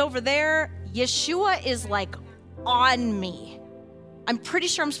knowledge is over there, Yeshua is like on me. I'm pretty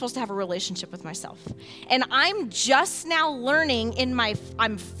sure I'm supposed to have a relationship with myself. And I'm just now learning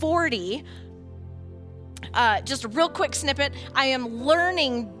I'm 40. Just a real quick snippet. I am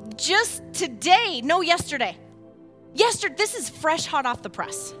learning just today, yesterday. This is fresh, hot off the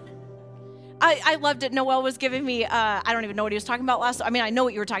press. I loved it. Noel was giving me, I don't even know what he was talking about last. I mean, I know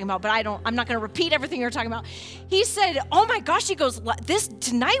what you were talking about, but I'm not going to repeat everything you were talking about. He said, oh my gosh, he goes, this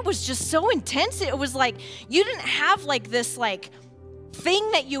tonight was just so intense. It was like, you didn't have like this like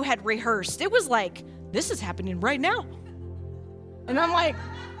thing that you had rehearsed. It was like, this is happening right now. And I'm like,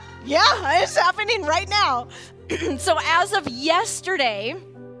 yeah, it's happening right now. So as of yesterday,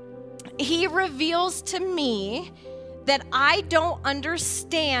 he reveals to me that I don't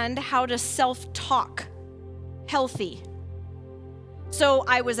understand how to self-talk healthy. So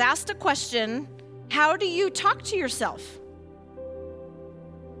I was asked a question, how do you talk to yourself?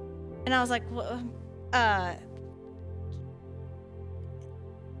 And I was like, well,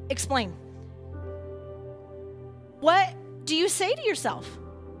 explain. What do you say to yourself?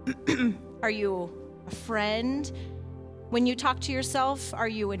 Are you a friend? When you talk to yourself, are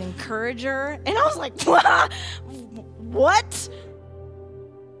you an encourager? And I was like, what?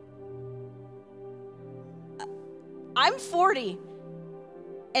 I'm 40,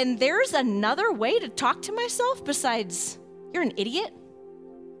 and there's another way to talk to myself besides, you're an idiot?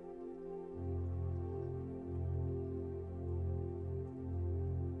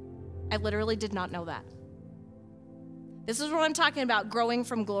 I literally did not know that. This is what I'm talking about, growing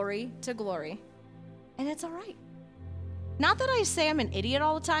from glory to glory. And it's all right. Not that I say I'm an idiot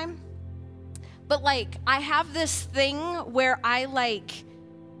all the time, but like I have this thing where I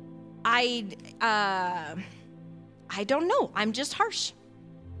don't know. I'm just harsh.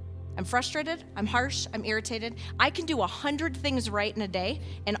 I'm frustrated. I'm harsh. I'm irritated. I can do 100 things right in a day,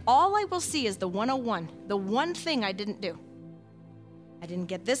 and all I will see is the 101, the one thing I didn't do. I didn't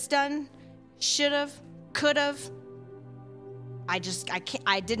get this done, should have, could have. I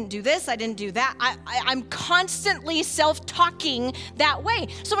didn't do this, I didn't do that. I'm constantly self-talking that way.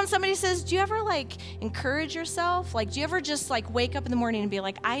 So when somebody says, do you ever like encourage yourself? Like, do you ever just like wake up in the morning and be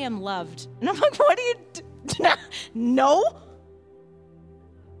like, I am loved? And I'm like, what do you do? No.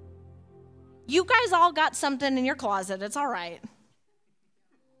 You guys all got something in your closet. It's all right.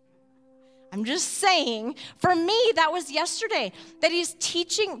 I'm just saying, for me, that was yesterday, that he's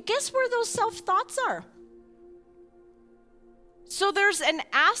teaching. Guess where those self-thoughts are? So there's an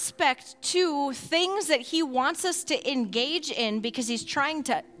aspect to things that he wants us to engage in because he's trying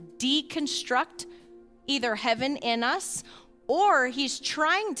to deconstruct either heaven in us, or he's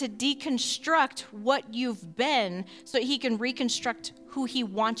trying to deconstruct what you've been so he can reconstruct who he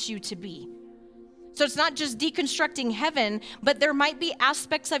wants you to be. So it's not just deconstructing heaven, but there might be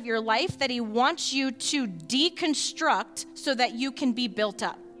aspects of your life that he wants you to deconstruct so that you can be built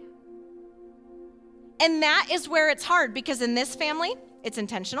up. And that is where it's hard, because in this family, it's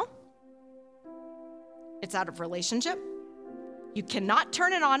intentional. It's out of relationship. You cannot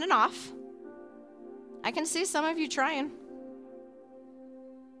turn it on and off. I can see some of you trying.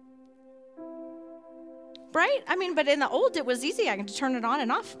 Right? I mean, but in the old, it was easy. I could turn it on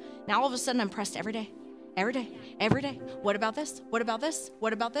and off. Now all of a sudden, I'm pressed every day. Every day, every day. What about this? What about this?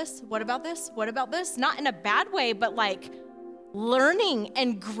 What about this? What about this? What about this? Not in a bad way, but like learning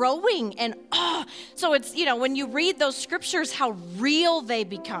and growing. And so it's, when you read those scriptures, how real they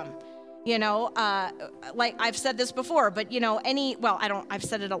become. Like I've said this before, but I've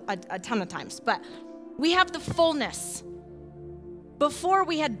said it a ton of times, but we have the fullness. Before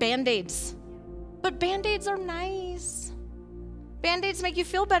we had Band-Aids, but Band-Aids are nice. Band-Aids make you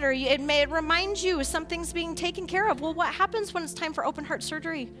feel better. It reminds you something's being taken care of. Well, what happens when it's time for open heart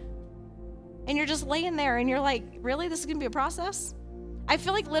surgery? And you're just laying there and you're like, really? This is gonna be a process? I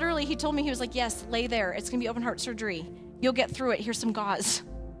feel like literally he told me, he was like, yes, lay there. It's gonna be open heart surgery. You'll get through it. Here's some gauze.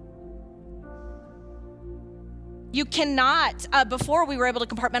 You cannot, before we were able to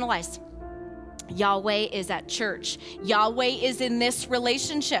compartmentalize. Yahweh is at church. Yahweh is in this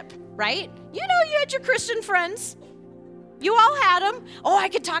relationship, right? You had your Christian friends. You all had them. Oh, I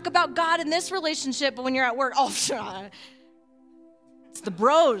could talk about God in this relationship, but when you're at work, it's the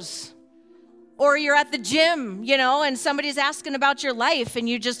bros. Or you're at the gym, and somebody's asking about your life, and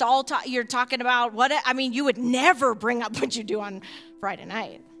you just you're talking about you would never bring up what you do on Friday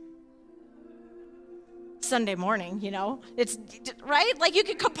night. Sunday morning, it's right. Like you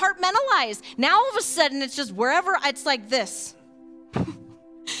could compartmentalize. Now all of a sudden it's just wherever it's like this.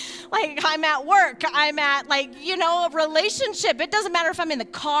 Like I'm at work, I'm at a relationship. It doesn't matter if I'm in the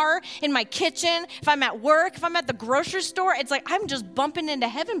car, in my kitchen, if I'm at work, if I'm at the grocery store. It's like I'm just bumping into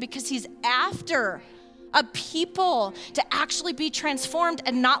heaven because he's after a people to actually be transformed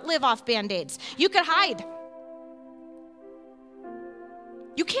and not live off Band-Aids. You could hide.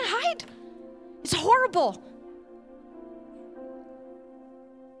 You can't hide. It's horrible.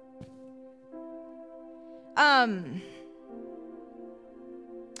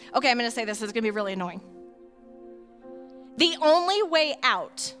 Okay, I'm going to say this. It's going to be really annoying. The only way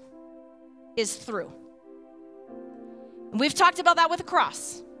out is through. We've talked about that with the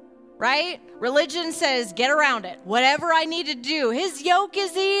cross, right? Religion says, get around it. Whatever I need to do. His yoke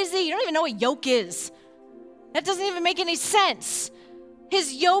is easy. You don't even know what yoke is. That doesn't even make any sense.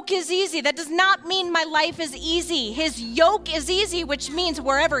 His yoke is easy. That does not mean my life is easy. His yoke is easy, which means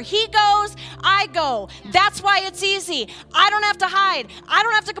wherever he goes, I go. That's why it's easy. I don't have to hide. I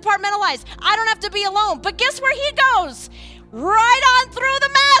don't have to compartmentalize. I don't have to be alone. But guess where he goes? Right on through the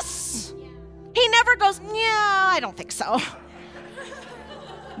mess. He never goes, yeah, I don't think so.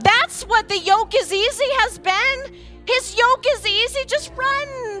 That's what the yoke is easy has been. His yoke is easy. Just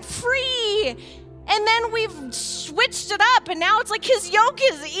run free. And then we've switched it up, and now it's like his yoke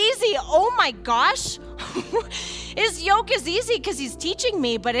is easy. Oh my gosh. His yoke is easy because he's teaching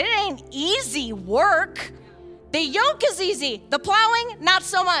me, but it ain't easy work. The yoke is easy. The plowing, not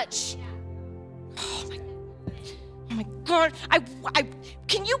so much. Oh my God.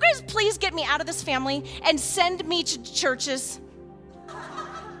 Can you guys please get me out of this family and send me to churches?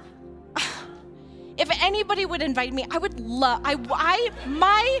 If anybody would invite me, I would love,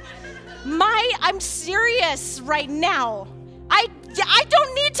 I'm serious right now. I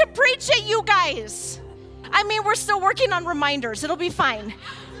don't need to preach at you guys. I mean, we're still working on reminders. It'll be fine.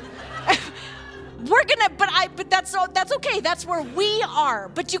 But that's okay. That's where we are.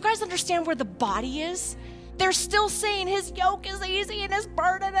 But do you guys understand where the body is? They're still saying his yoke is easy and his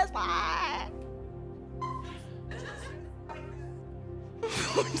burden is light.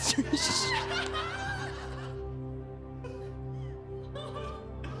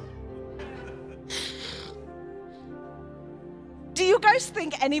 Do you guys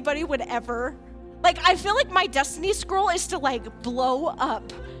think anybody would ever, I feel like my destiny scroll is to blow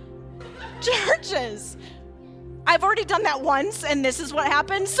up churches. I've already done that once and this is what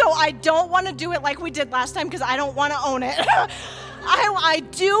happened. So I don't want to do it like we did last time because I don't want to own it. I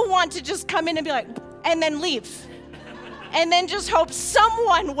do want to just come in and be and then leave. And then just hope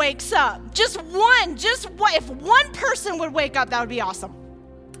someone wakes up. Just one. If one person would wake up, that would be awesome.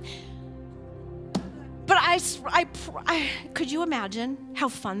 But I could you imagine how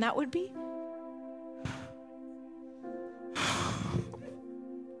fun that would be?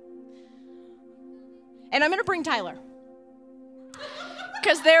 And I'm going to bring Tyler.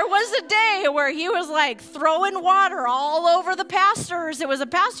 Because there was a day where he was throwing water all over the pastors. It was a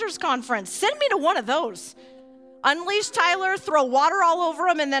pastor's conference. Send me to one of those. Unleash Tyler, throw water all over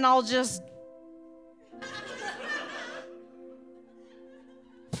him, and then I'll just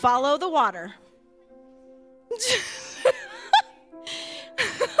follow the water.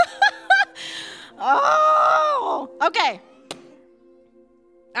 Oh, okay.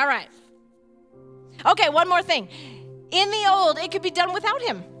 All right. Okay, one more thing. In the old, it could be done without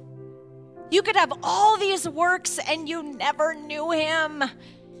him. You could have all these works and you never knew him.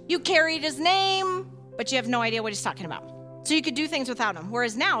 You carried his name, but you have no idea what he's talking about. So you could do things without him.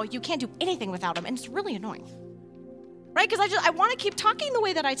 Whereas now you can't do anything without him, and it's really annoying. Right? Because I want to keep talking the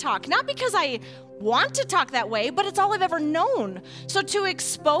way that I talk. Not because I want to talk that way, but it's all I've ever known. So to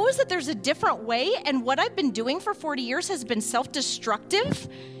expose that there's a different way and what I've been doing for 40 years has been self-destructive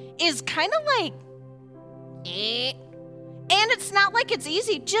is kind of like, And it's not like it's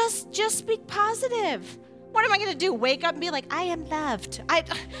easy. Just speak positive. What am I going to do? Wake up and be like, I am loved.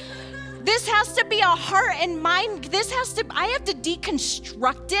 This has to be a heart and mind. I have to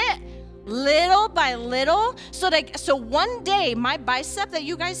deconstruct it little by little. So one day my bicep that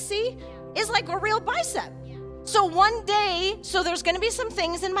you guys see is like a real bicep. So one day, so there's going to be some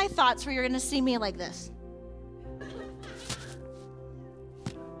things in my thoughts where you're going to see me like this.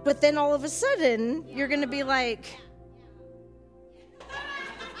 But then all of a sudden, you're going to be like,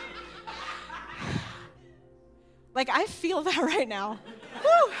 I feel that right now.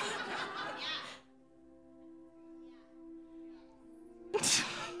 Woo.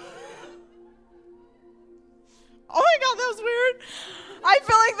 Oh my God, that was weird. I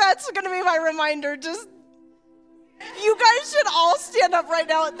feel like that's going to be my reminder. Just, you guys should all stand up right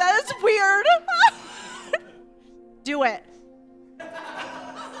now. That is weird. Do it.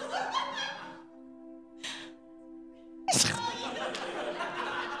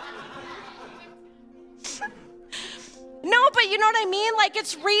 No, but you know what I mean? Like,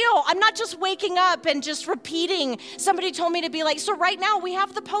 it's real. I'm not just waking up and just repeating. Somebody told me to be like, so right now we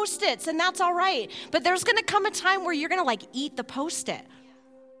have the Post-its, and that's all right. But there's going to come a time where you're going to, eat the Post-it.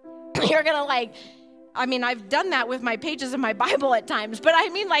 You're going to, I've done that with my pages of my Bible at times. But I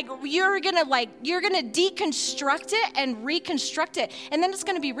mean, you're going to deconstruct it and reconstruct it. And then it's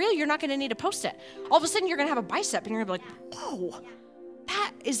going to be real. You're not going to need a Post-it. All of a sudden, you're going to have a bicep, and you're going to be like, whoa,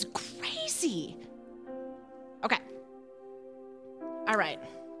 that is crazy. Okay. All right,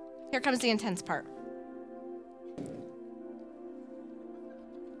 here comes the intense part.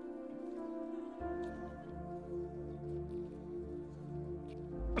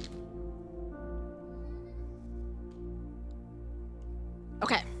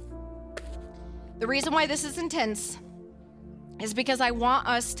 Okay, the reason why this is intense is because I want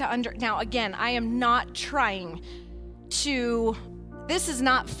us to now again, I am not trying to, this is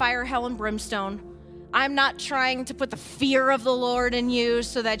not fire, hell, and brimstone. I'm not trying to put the fear of the Lord in you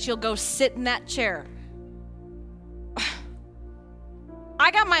so that you'll go sit in that chair.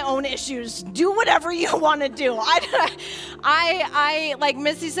 I got my own issues. Do whatever you want to do. I like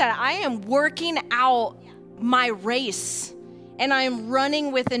Missy said, I am working out my race and I am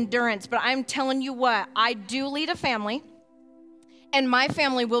running with endurance. But I'm telling you what, I do lead a family, and my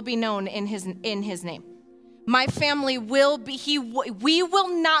family will be known in his name. My family will be, we will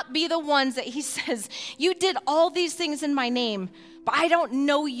not be the ones that he says, you did all these things in my name, but I don't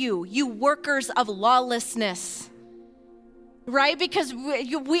know you, you workers of lawlessness. Right? Because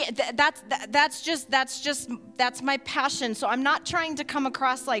that's my passion. So I'm not trying to come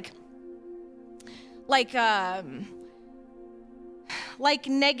across like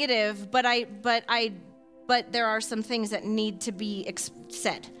negative, but there are some things that need to be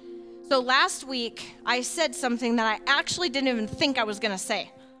said. So last week, I said something that I actually didn't even think I was going to say.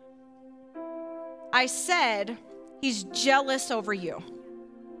 I said, he's jealous over you.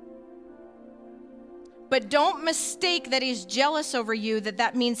 But don't mistake that he's jealous over you,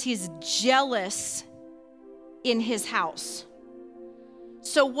 that means he's jealous in his house.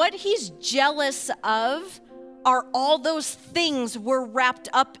 So what he's jealous of are all those things we're wrapped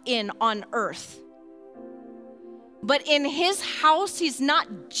up in on earth. But in his house, he's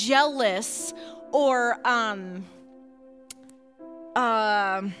not jealous or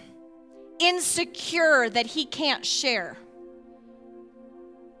insecure that he can't share.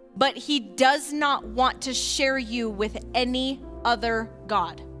 But he does not want to share you with any other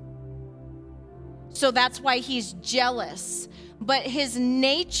God. So that's why he's jealous. But his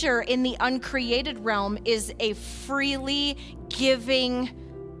nature in the uncreated realm is a freely giving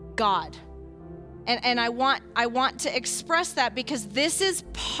God. And I want to express that because this is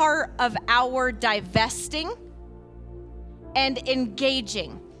part of our divesting and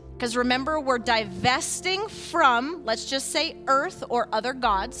engaging. Because remember, we're divesting from, let's just say, earth or other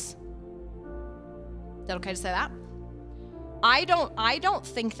gods. Is that okay to say that? I don't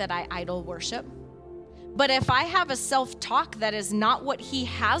think that I idol worship. But if I have a self-talk that is not what he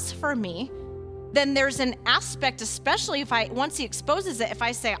has for me, then there's an aspect, especially once he exposes it, if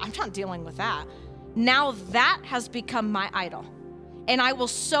I say, I'm not dealing with that. Now that has become my idol. And I will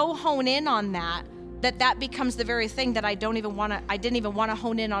so hone in on that becomes the very thing that I didn't even want to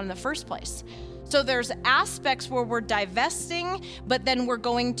hone in on in the first place. So there's aspects where we're divesting, but then we're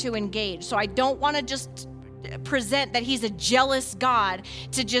going to engage. So I don't want to just present that he's a jealous God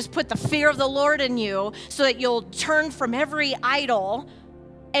to just put the fear of the Lord in you so that you'll turn from every idol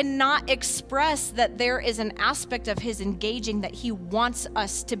and not express that there is an aspect of his engaging that he wants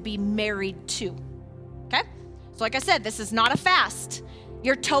us to be married to. Okay? So like I said, this is not a fast.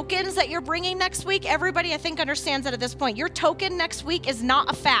 Your tokens that you're bringing next week, everybody I think understands that at this point. Your token next week is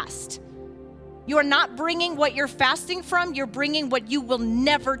not a fast. You are not bringing what you're fasting from. You're bringing what you will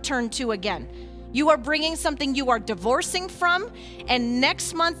never turn to again. You are bringing something you are divorcing from, and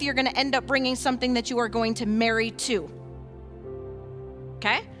next month you're going to end up bringing something that you are going to marry to.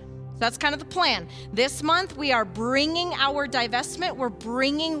 Okay? So that's kind of the plan. This month we are bringing our divestment. We're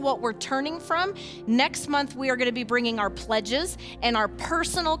bringing what we're turning from. Next month we are going to be bringing our pledges and our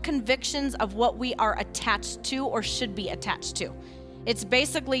personal convictions of what we are attached to or should be attached to. It's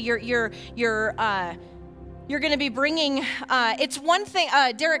basically you're going to be bringing, it's one thing,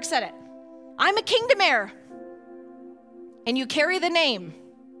 Derek said it. I'm a kingdom heir, and you carry the name.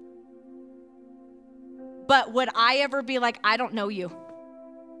 But would I ever be like, I don't know you?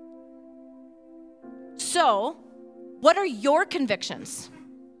 So, what are your convictions?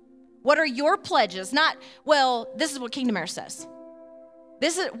 What are your pledges? Not, well, this is what kingdom heir says.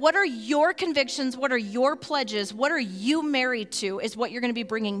 What are your convictions? What are your pledges? What are you married to is what you're going to be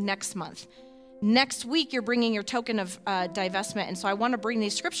bringing next month. Next week, you're bringing your token of divestment. And so I want to bring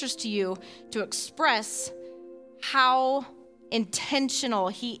these scriptures to you to express how intentional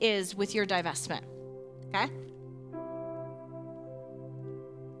he is with your divestment. Okay?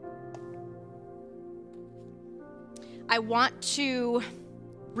 I want to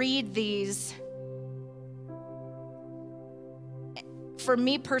read these. For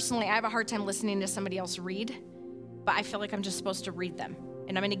me personally, I have a hard time listening to somebody else read, but I feel like I'm just supposed to read them.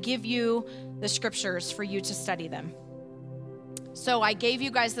 And I'm going to give you the scriptures for you to study them. So I gave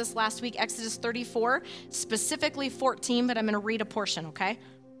you guys this last week, Exodus 34, specifically 14, but I'm going to read a portion, okay?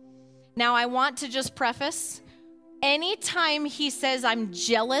 Now I want to just preface, anytime he says I'm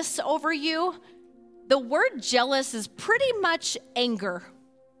jealous over you, the word jealous is pretty much anger.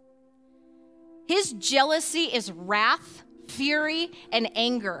 His jealousy is wrath, fury, and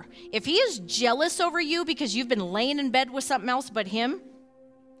anger. If he is jealous over you because you've been laying in bed with something else but him,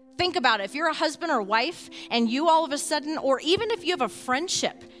 think about it. If you're a husband or wife and you all of a sudden, or even if you have a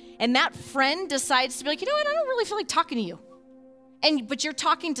friendship and that friend decides to be like, you know what, I don't really feel like talking to you. But you're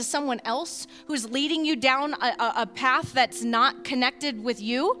talking to someone else who's leading you down a path that's not connected with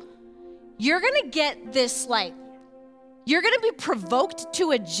you, you're going to get this you're going to be provoked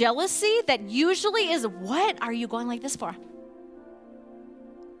to a jealousy that usually is, what are you going like this for?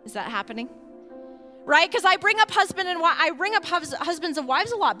 Is that happening? Right? Because I bring up husbands and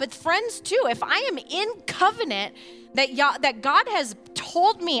wives a lot, but friends too. If I am in covenant that God has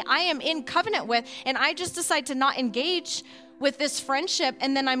told me I am in covenant with, and I just decide to not engage with this friendship,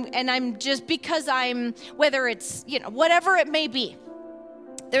 and then I'm just because I'm, whether it's, whatever it may be,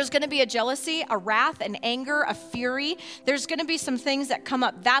 there's going to be a jealousy, a wrath, an anger, a fury. There's going to be some things that come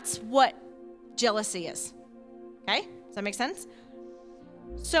up. That's what jealousy is. Okay? Does that make sense?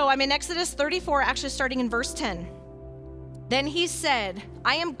 So I'm in Exodus 34, actually starting in verse 10. Then he said,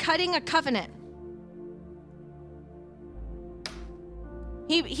 I am cutting a covenant.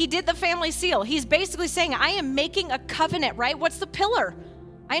 He did the family seal. He's basically saying, I am making a covenant, right? What's the pillar?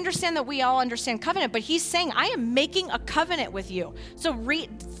 I understand that we all understand covenant, but he's saying, I am making a covenant with you. So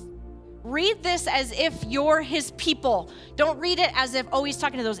read this as if you're his people. Don't read it as if, he's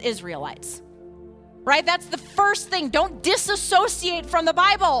talking to those Israelites. Right? That's the first thing. Don't disassociate from the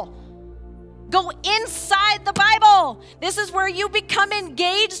Bible. Go inside the Bible. This is where you become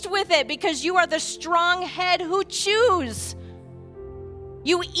engaged with it because you are the strong head who choose.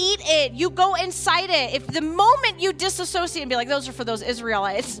 You eat it. You go inside it. If the moment you disassociate and be like, those are for those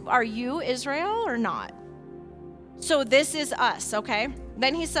Israelites, are you Israel or not? So this is us, okay?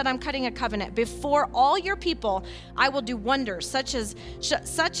 Then he said, I'm cutting a covenant. Before all your people, I will do wonders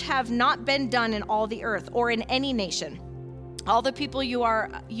such have not been done in all the earth or in any nation. All the people you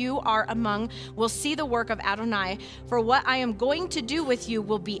are among will see the work of Adonai, for what I am going to do with you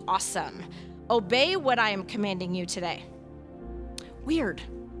will be awesome. Obey what I am commanding you today. Weird.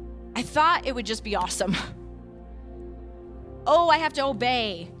 I thought it would just be awesome. I have to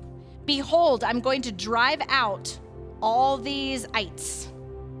obey. Behold, I'm going to drive out all these ites.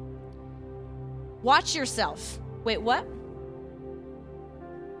 Watch yourself. Wait, what?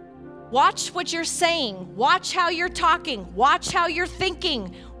 Watch what you're saying. Watch how you're talking. Watch how you're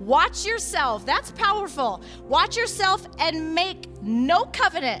thinking. Watch yourself. That's powerful. Watch yourself and make no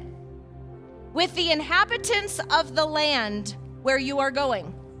covenant with the inhabitants of the land where you are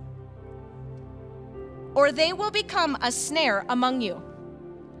going, or they will become a snare among you.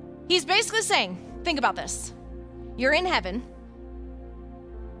 He's basically saying, think about this. You're in heaven,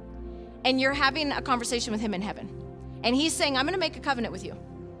 and you're having a conversation with him in heaven. And he's saying, I'm going to make a covenant with you.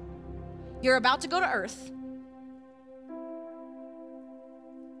 You're about to go to earth.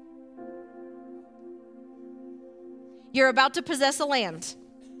 You're about to possess a land.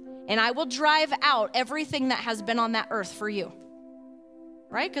 And I will drive out everything that has been on that earth for you.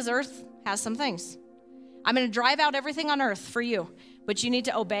 Right? Because earth has some things. I'm going to drive out everything on earth for you. But you need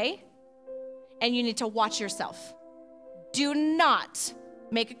to obey, and you need to watch yourself. Do not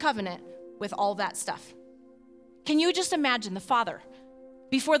make a covenant with all that stuff. Can you just imagine the Father,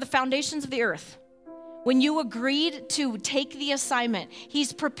 before the foundations of the earth, when you agreed to take the assignment,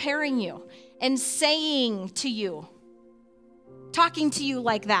 he's preparing you and saying to you, talking to you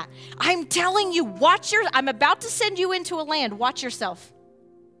like that, I'm telling you, I'm about to send you into a land, watch yourself.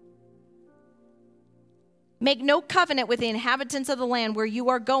 Make no covenant with the inhabitants of the land where you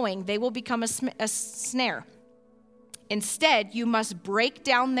are going. They will become a snare. Instead, you must break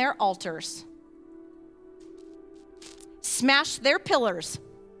down their altars, smash their pillars.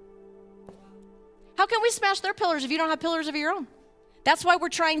 How can we smash their pillars if you don't have pillars of your own? That's why we're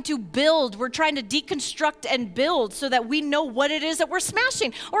trying to build. We're trying to deconstruct and build so that we know what it is that we're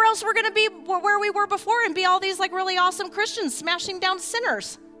smashing. Or else we're going to be where we were before and be all these like really awesome Christians smashing down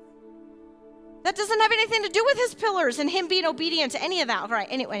sinners. That doesn't have anything to do with his pillars and him being obedient to any of that. All right,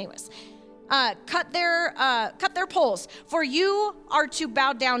 anyways. Cut their poles. For you are to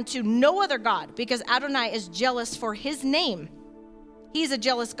bow down to no other God, because Adonai is jealous for his name. He's a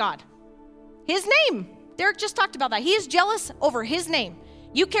jealous God. His name. Derek just talked about that. He is jealous over his name.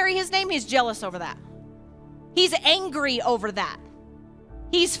 You carry his name, he's jealous over that. He's angry over that.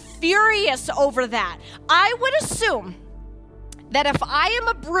 He's furious over that. I would assume that if I am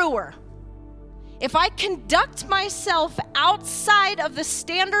a brewer, if I conduct myself outside of the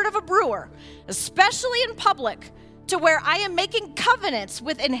standard of a brewer, especially in public, to where I am making covenants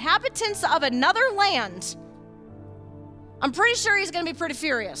with inhabitants of another land, I'm pretty sure he's going to be pretty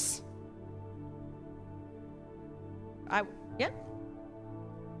furious. Yeah.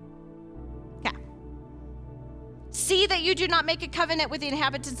 See that you do not make a covenant with the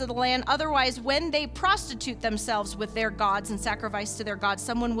inhabitants of the land. Otherwise, when they prostitute themselves with their gods and sacrifice to their gods,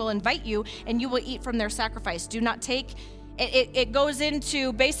 someone will invite you and you will eat from their sacrifice. Do not take, it goes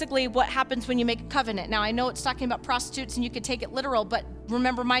into basically what happens when you make a covenant. Now, I know it's talking about prostitutes and you could take it literal, but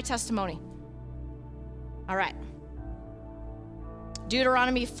remember my testimony. All right.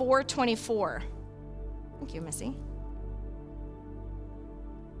 Deuteronomy 4:24. Thank you, Missy.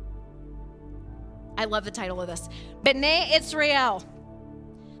 I love the title of this. B'nai Israel,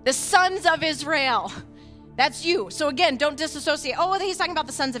 the sons of Israel. That's you. So again, don't disassociate. Oh, he's talking about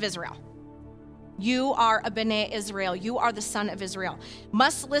the sons of Israel. You are a B'nai Israel. You are the son of Israel.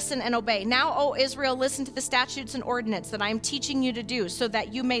 Must listen and obey. Now, O Israel, listen to the statutes and ordinance that I am teaching you to do, so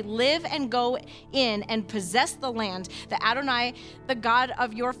that you may live and go in and possess the land that Adonai, the God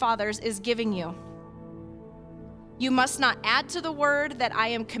of your fathers, is giving you. You must not add to the word that I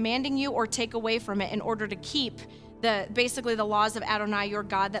am commanding you or take away from it in order to keep basically the laws of Adonai, your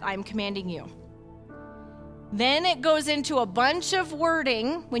God, that I am commanding you. Then it goes into a bunch of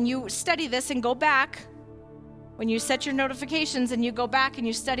wording. When you study this and go back, when you set your notifications and you go back and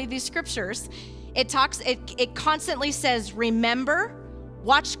you study these scriptures, it constantly says, remember,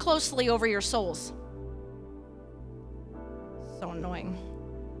 watch closely over your souls. So annoying.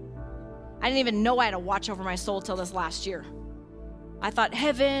 I didn't even know I had to watch over my soul till this last year. I thought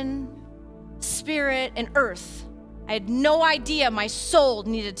heaven, spirit, and earth. I had no idea my soul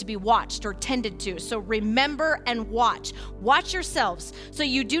needed to be watched or tended to. So remember and watch. Watch yourselves so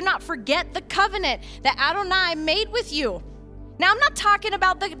you do not forget the covenant that Adonai made with you. Now, I'm not talking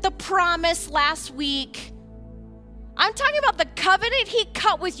about the promise last week. I'm talking about the covenant he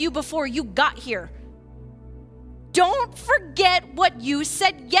cut with you before you got here. Don't forget what you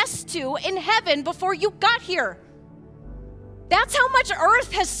said yes to in heaven before you got here. That's how much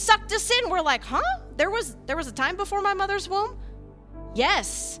earth has sucked us in. We're like, huh? There was a time before my mother's womb?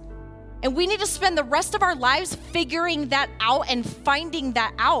 Yes. And we need to spend the rest of our lives figuring that out and finding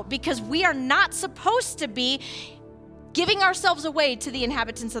that out, because we are not supposed to be giving ourselves away to the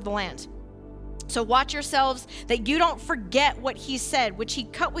inhabitants of the land. So watch yourselves that you don't forget what he said, which he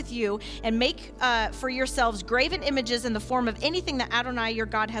cut with you, and make for yourselves graven images in the form of anything that Adonai your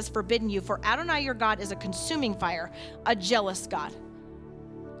God has forbidden you. For Adonai your God is a consuming fire, a jealous God.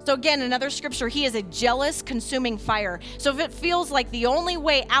 So again, another scripture, he is a jealous, consuming fire. So if it feels like the only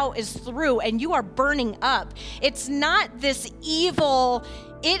way out is through and you are burning up, it's not this evil,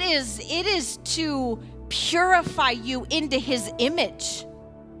 it is to purify you into his image.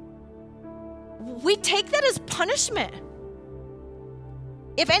 We take that as punishment.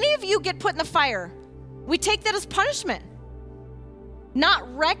 If any of you get put in the fire, we take that as punishment.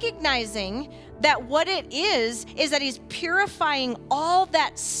 Not recognizing that what it is that he's purifying all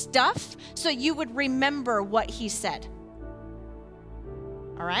that stuff so you would remember what he said.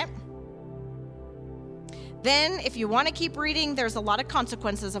 All right? Then, if you want to keep reading, there's a lot of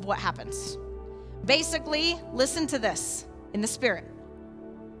consequences of what happens. Basically, listen to this in the spirit.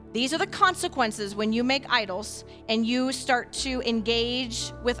 These are the consequences when you make idols and you start to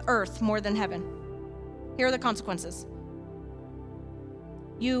engage with earth more than heaven. Here are the consequences.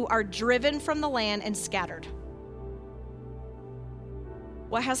 You are driven from the land and scattered.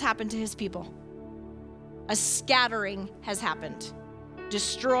 What has happened to his people? A scattering has happened.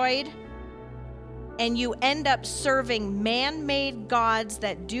 Destroyed, and you end up serving man-made gods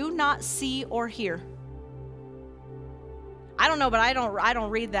that do not see or hear. I don't know, but I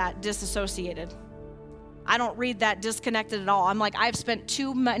don't read that disassociated. I don't read that disconnected at all. I'm like, I've spent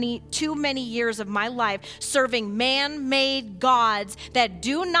too many years of my life serving man-made gods that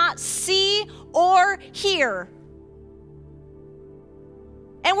do not see or hear.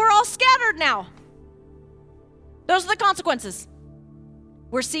 And we're all scattered now. Those are the consequences.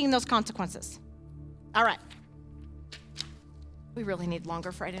 We're seeing those consequences. All right. We really need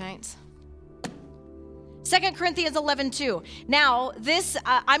longer Friday nights. 2 Corinthians 11:2. Now, this,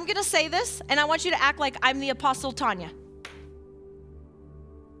 I'm going to say this, and I want you to act like I'm the Apostle Tanya.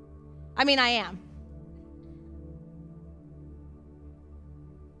 I mean, I am.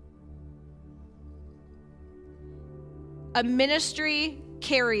 A ministry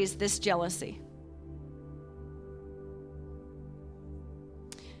carries this jealousy.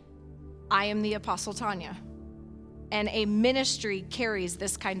 I am the Apostle Tanya, and a ministry carries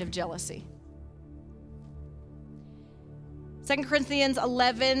this kind of jealousy. 2 Corinthians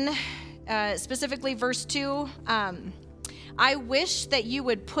 11, specifically verse 2, I wish that you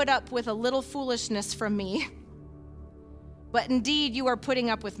would put up with a little foolishness from me, but indeed you are putting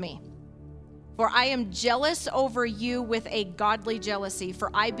up with me. For I am jealous over you with a godly jealousy,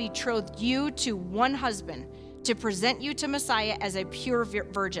 for I betrothed you to one husband to present you to Messiah as a pure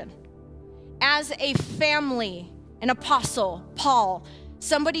virgin. As a family, an apostle, Paul,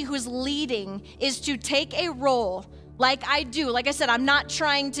 somebody who's leading, is to take a role like I do. Like I said, I'm not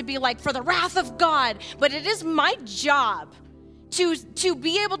trying to be like for the wrath of God, but it is my job to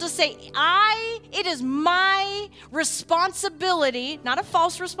be able to say, it is my responsibility, not a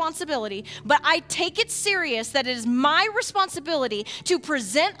false responsibility, but I take it serious that it is my responsibility to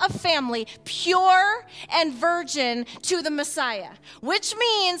present a family pure and virgin to the Messiah, which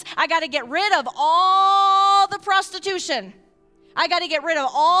means I got to get rid of all the prostitution. I got to get rid of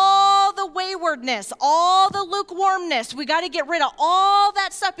all the waywardness, all the lukewarmness. We got to get rid of all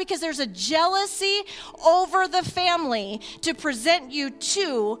that stuff because there's a jealousy over the family to present you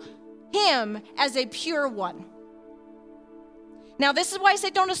to him as a pure one. Now, this is why I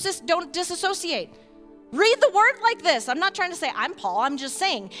say don't disassociate. Read the word like this. I'm not trying to say I'm Paul. I'm just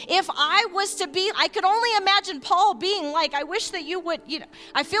saying if I was to be, I could only imagine Paul being like, I wish that you would,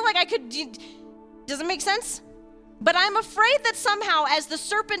 I feel like I could, does it make sense? But I'm afraid that somehow, as the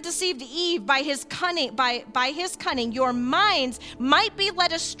serpent deceived Eve by his cunning, your minds might be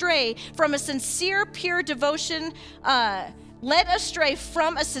led astray from a sincere, pure devotion,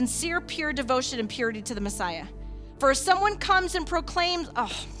 and purity to the Messiah. For if someone comes and proclaims,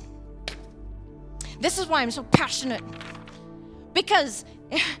 this is why I'm so passionate. Because,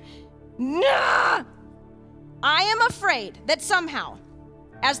 I am afraid that somehow,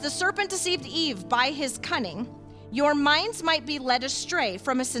 as the serpent deceived Eve by his cunning, your minds might be led astray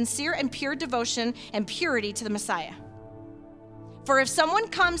from a sincere and pure devotion and purity to the Messiah. For if someone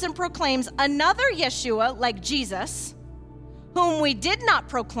comes and proclaims another Yeshua like Jesus, whom we did not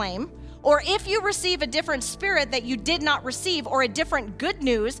proclaim, or if you receive a different spirit that you did not receive, or a different good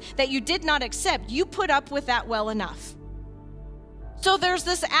news that you did not accept, you put up with that well enough. So there's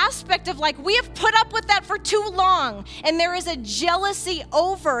this aspect of like, we have put up with that for too long. And there is a jealousy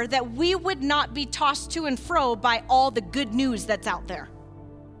over that we would not be tossed to and fro by all the good news that's out there.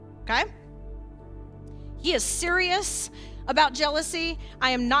 Okay? He is serious about jealousy.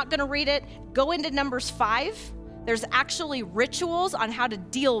 I am not going to read it. Go into Numbers 5. There's actually rituals on how to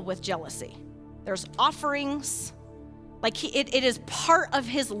deal with jealousy. There's offerings. Like it is part of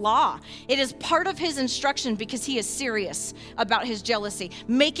his law. It is part of his instruction because he is serious about his jealousy,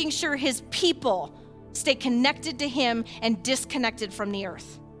 making sure his people stay connected to him and disconnected from the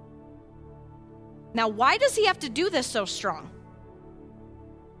earth. Now, why does he have to do this so strong?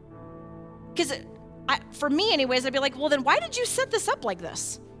 Because for me anyways, I'd be like, well, then why did you set this up like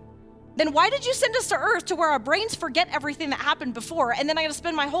this? Then why did you send us to earth to where our brains forget everything that happened before, and then I got to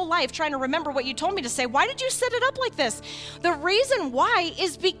spend my whole life trying to remember what you told me to say? Why did you set it up like this? The reason why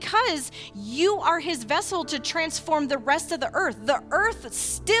is because you are his vessel to transform the rest of the earth. The earth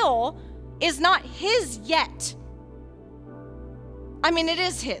still is not his yet. I mean, it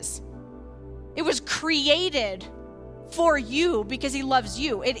is his. It was created for you because he loves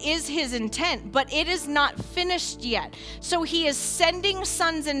you. It is his intent, but it is not finished yet. So he is sending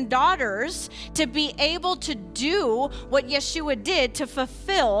sons and daughters to be able to do what Yeshua did to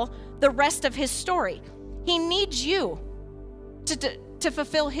fulfill the rest of his story. He needs you to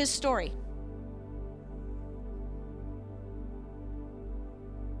fulfill his story.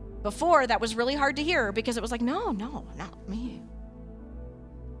 Before, that was really hard to hear because it was like, no, not me.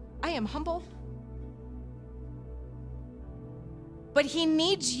 I am humble. But he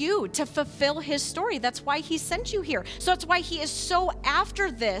needs you to fulfill his story. That's why he sent you here. So that's why he is so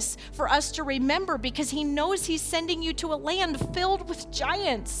after this for us to remember, because he knows he's sending you to a land filled with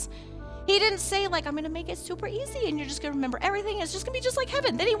giants. He didn't say like, I'm going to make it super easy and you're just going to remember everything. It's just going to be just like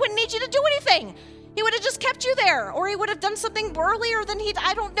heaven. Then he wouldn't need you to do anything. He would have just kept you there, or he would have done something earlier than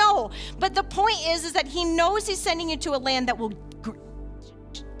I don't know. But the point is that he knows he's sending you to a land that will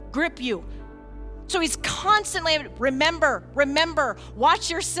grip you. So he's constantly, remember,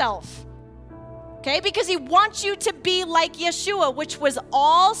 watch yourself, okay? Because he wants you to be like Yeshua, which was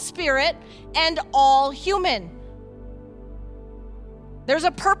all spirit and all human. There's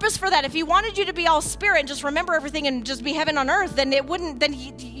a purpose for that. If he wanted you to be all spirit and just remember everything and just be heaven on earth, then you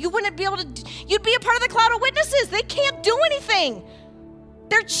wouldn't be able to, you'd be a part of the cloud of witnesses. They can't do anything.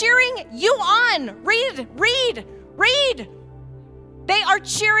 They're cheering you on. Read. They are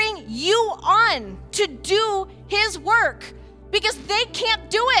cheering you on to do his work because they can't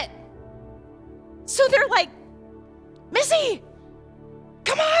do it. So they're like, Missy,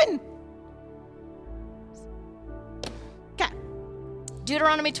 come on. Okay.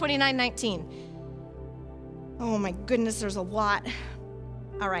 Deuteronomy 29:19. Oh my goodness, there's a lot.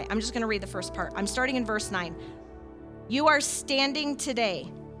 All right, I'm just going to read the first part. I'm starting in verse 9. You are standing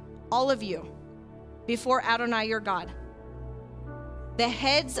today, all of you, before Adonai your God. The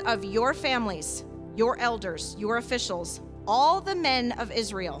heads of your families, your elders, your officials, all the men of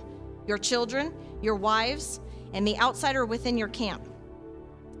Israel, your children, your wives, and the outsider within your camp.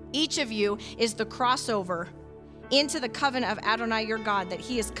 Each of you is the crossover into the covenant of Adonai your God that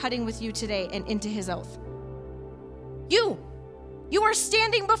he is cutting with you today and into his oath. You are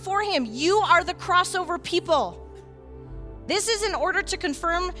standing before him. You are the crossover people. This is in order to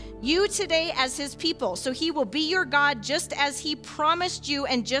confirm you today as his people. So he will be your God just as he promised you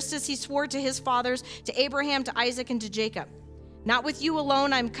and just as he swore to his fathers, to Abraham, to Isaac, and to Jacob. Not with you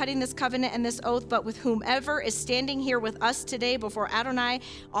alone I'm cutting this covenant and this oath, but with whomever is standing here with us today before Adonai,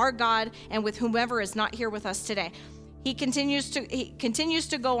 our God, and with whomever is not here with us today. He continues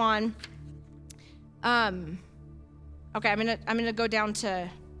to go on. Okay, I'm gonna go down to,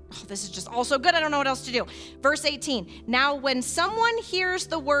 this is just all so good, I don't know what else to do. Verse 18, now when someone hears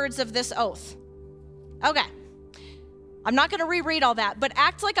the words of this oath, okay, I'm not gonna reread all that, but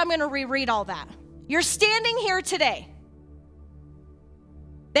act like I'm gonna reread all that. You're standing here today.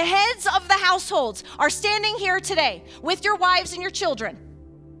 The heads of the households are standing here today with your wives and your children.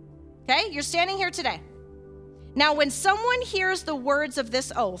 Okay, you're standing here today. Now when someone hears the words of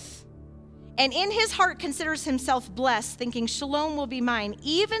this oath, and in his heart considers himself blessed, thinking, Shalom will be mine,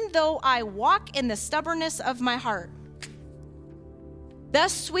 even though I walk in the stubbornness of my heart.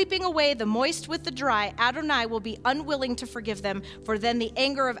 Thus sweeping away the moist with the dry, Adonai will be unwilling to forgive them, for then the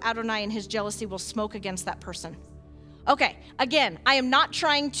anger of Adonai and his jealousy will smoke against that person. Okay, again, I am not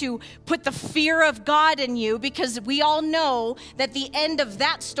trying to put the fear of God in you, because we all know that the end of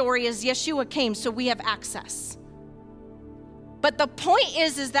that story is Yeshua came, so we have access. But the point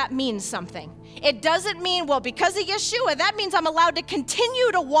is that means something. It doesn't mean, well, because of Yeshua, that means I'm allowed to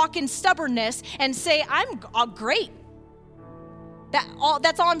continue to walk in stubbornness and say, I'm great.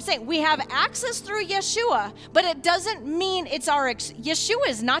 That's all I'm saying. We have access through Yeshua, but it doesn't mean it's Yeshua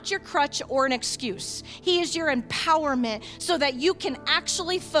is not your crutch or an excuse. He is your empowerment so that you can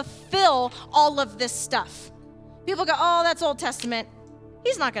actually fulfill all of this stuff. People go, oh, that's Old Testament.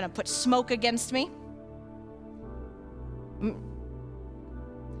 He's not going to put smoke against me.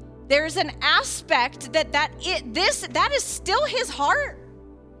 There's an aspect that is still his heart.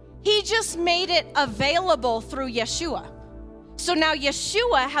 He just made it available through Yeshua. So now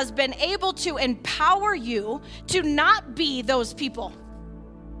Yeshua has been able to empower you to not be those people.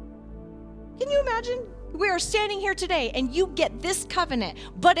 Can you imagine? We are standing here today and you get this covenant.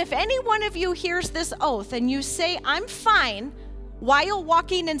 But if any one of you hears this oath and you say, I'm fine, while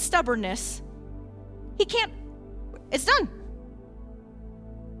walking in stubbornness, he can't. It's done.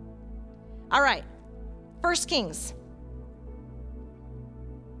 All right. 1 Kings.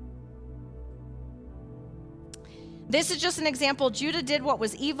 This is just an example. Judah did what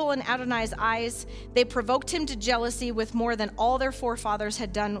was evil in Adonai's eyes. They provoked him to jealousy with more than all their forefathers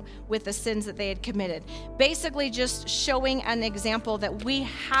had done with the sins that they had committed. Basically just showing an example that we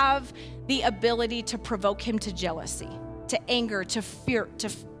have the ability to provoke him to jealousy, to anger, to fear,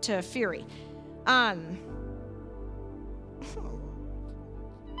 to fury.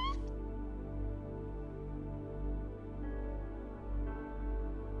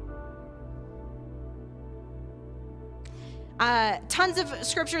 Tons of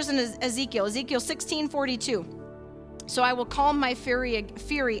scriptures in Ezekiel 16:42. So I will calm my fury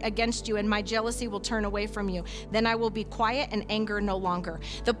against you, and my jealousy will turn away from you. Then I will be quiet and anger no longer.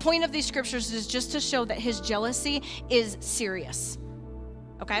 The point of these scriptures is just to show that his jealousy is serious.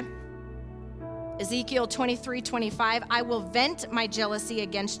 Okay? Ezekiel 23:25, I will vent my jealousy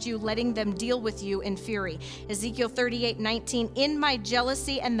against you, letting them deal with you in fury. Ezekiel 38:19, in my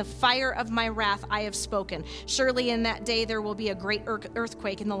jealousy and the fire of my wrath I have spoken. Surely in that day there will be a great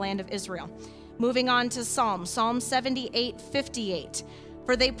earthquake in the land of Israel. Moving on to Psalm 78:58.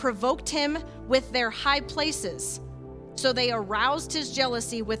 For they provoked him with their high places, so they aroused his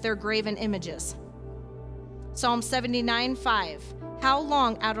jealousy with their graven images. Psalm 79:5. How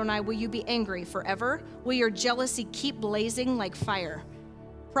long, Adonai, will you be angry? Forever? Will your jealousy keep blazing like fire?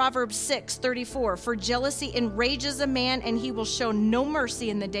 Proverbs 6:34. For jealousy enrages a man, and he will show no mercy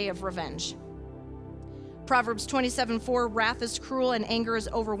in the day of revenge. Proverbs 27:4. Wrath is cruel and anger is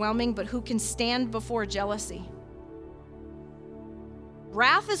overwhelming, but who can stand before jealousy?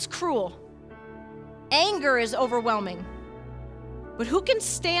 Wrath is cruel. Anger is overwhelming. But who can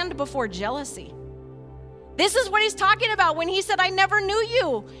stand before jealousy? This is what he's talking about when he said, I never knew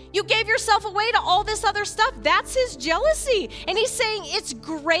you. You gave yourself away to all this other stuff. That's his jealousy. And he's saying it's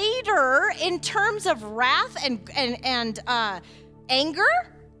greater in terms of wrath and anger.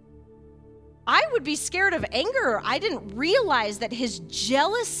 I would be scared of anger. I didn't realize that his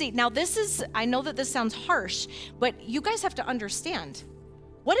jealousy. Now I know that this sounds harsh, but you guys have to understand.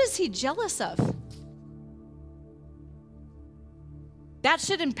 What is he jealous of? That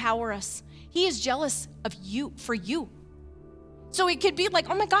should empower us. He is jealous of you, for you. So it could be like,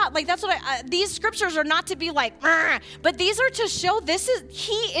 oh my God, like that's what these scriptures are not to be like, but these are to show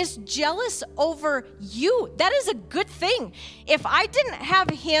he is jealous over you. That is a good thing. If I didn't have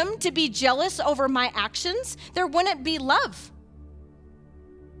him to be jealous over my actions, there wouldn't be love.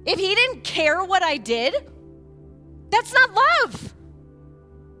 If he didn't care what I did, that's not love.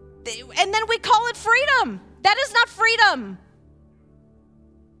 And then we call it freedom. That is not freedom.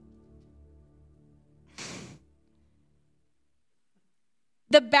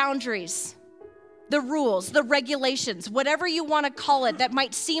 The boundaries, the rules, the regulations, whatever you want to call it that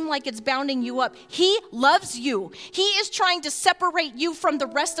might seem like it's bounding you up. He loves you. He is trying to separate you from the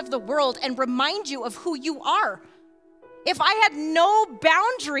rest of the world and remind you of who you are. If I had no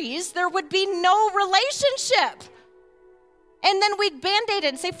boundaries, there would be no relationship. And then we'd band-aid it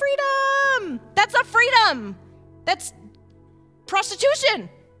and say, freedom. That's not freedom. That's prostitution.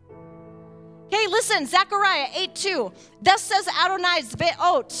 Okay, listen, Zechariah 8:2. Thus says Adonai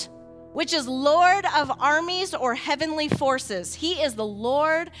Zbeot, which is Lord of armies or heavenly forces. He is the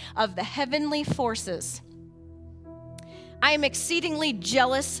Lord of the heavenly forces. I am exceedingly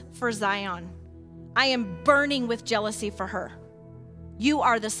jealous for Zion. I am burning with jealousy for her. You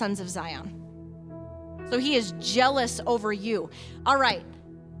are the sons of Zion. So he is jealous over you. All right,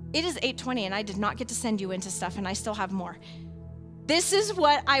 it is 8:20 and I did not get to send you into stuff and I still have more. This is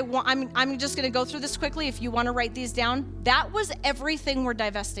what I want. I'm just going to go through this quickly. If you want to write these down, that was everything we're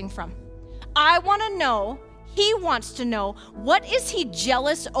divesting from. I want to know, he wants to know, what is he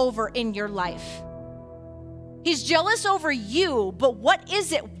jealous over in your life? He's jealous over you, but what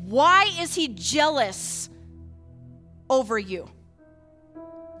is it? Why is he jealous over you?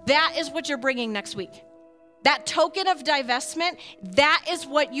 That is what you're bringing next week. That token of divestment, that is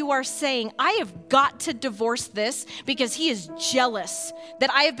what you are saying. I have got to divorce this because he is jealous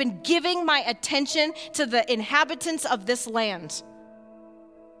that I have been giving my attention to the inhabitants of this land.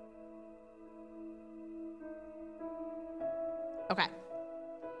 Okay.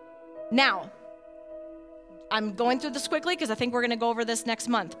 Now, I'm going through this quickly because I think we're going to go over this next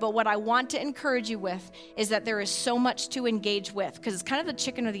month. But what I want to encourage you with is that there is so much to engage with, because it's kind of the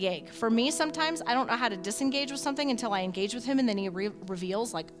chicken or the egg. For me, sometimes I don't know how to disengage with something until I engage with him, and then he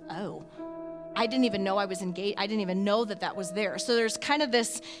reveals like, oh, I didn't even know I was engaged. I didn't even know that was there. So there's kind of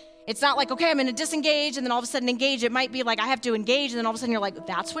this, it's not like, okay, I'm going to disengage and then all of a sudden engage. It might be like I have to engage and then all of a sudden you're like,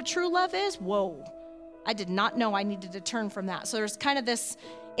 that's what true love is? Whoa. I did not know I needed to turn from that. So there's kind of this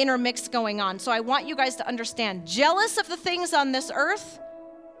intermix going on. So I want you guys to understand, jealous of the things on this earth,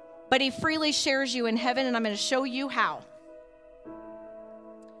 but he freely shares you in heaven, and I'm going to show you how.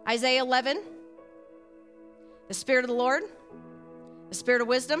 Isaiah 11, the Spirit of the Lord, the Spirit of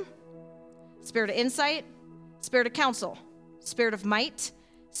wisdom, Spirit of insight, Spirit of counsel, Spirit of might,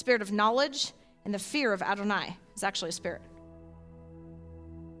 Spirit of knowledge, and the fear of Adonai is actually a spirit.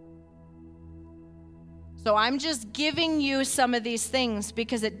 So I'm just giving you some of these things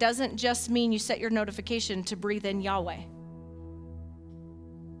because it doesn't just mean you set your notification to breathe in Yahweh.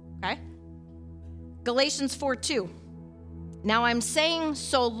 Okay? Galatians 4:2. Now I'm saying,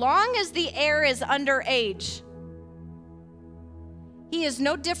 so long as the heir is under age, he is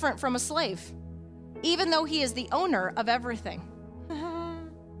no different from a slave, even though he is the owner of everything.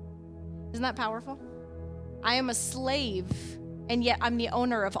 Isn't that powerful? I am a slave, and yet I'm the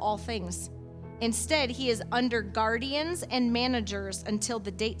owner of all things. Instead, he is under guardians and managers until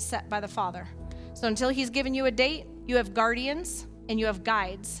the date set by the Father. So until he's given you a date, you have guardians and you have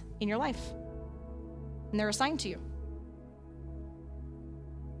guides in your life. And they're assigned to you.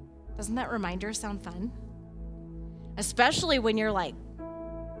 Doesn't that reminder sound fun? Especially when you're like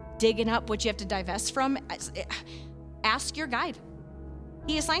digging up what you have to divest from. Ask your guide.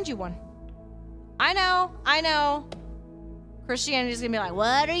 He assigned you one. I know. Christianity is going to be like,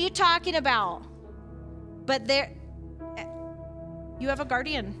 what are you talking about? But you have a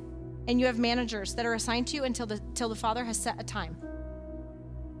guardian and you have managers that are assigned to you until the Father has set a time.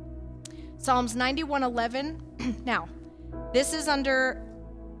 Psalms 91:11. Now, this is under,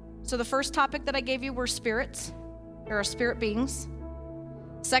 so the first topic that I gave you were spirits. There are spirit beings.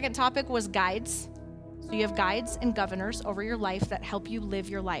 Second topic was guides. So you have guides and governors over your life that help you live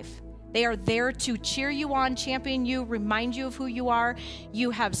your life. They are there to cheer you on, champion you, remind you of who you are. You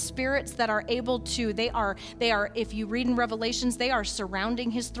have spirits that are able to, they are, if you read in Revelations, they are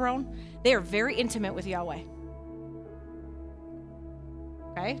surrounding his throne. They are very intimate with Yahweh.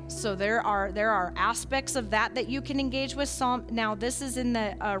 Okay, so there are aspects of that you can engage with. Now this is in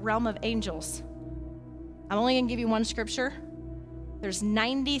the realm of angels. I'm only going to give you one scripture. There's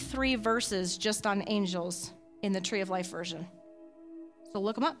 93 verses just on angels in the Tree of Life version. So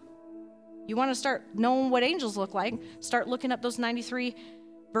look them up. You want to start knowing what angels look like, start looking up those 93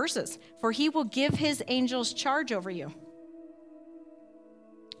 verses. For he will give his angels charge over you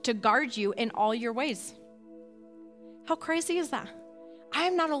to guard you in all your ways. How crazy is that? I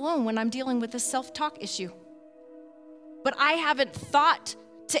am not alone when I'm dealing with this self-talk issue. But I haven't thought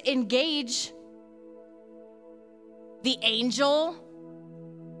to engage the angel.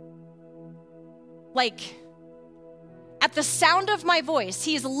 Like, at the sound of my voice,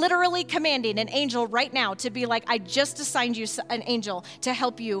 he is literally commanding an angel right now to be like, I just assigned you an angel to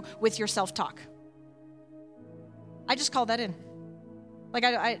help you with your self-talk. I just called that in. Like,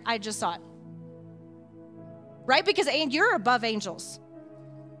 I just saw it. Right? Because you're above angels.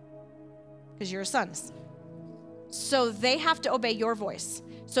 Because you're sons. So they have to obey your voice.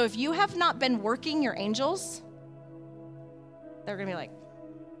 So if you have not been working your angels, they're going to be like,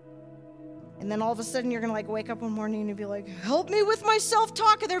 and then all of a sudden you're going to like wake up one morning and you'll be like, help me with my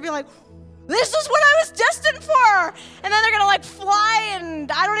self-talk. And they'll be like, this is what I was destined for. And then they're going to like fly,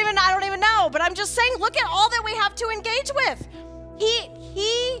 and I don't even know. But I'm just saying, look at all that we have to engage with.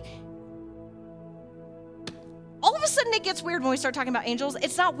 He all of a sudden it gets weird when we start talking about angels.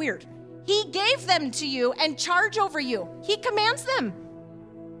 It's not weird. He gave them to you and charge over you. He commands them.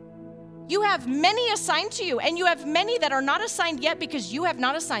 You have many assigned to you, and you have many that are not assigned yet because you have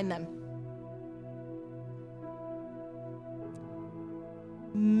not assigned them.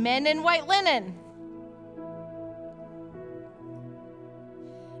 Men in white linen.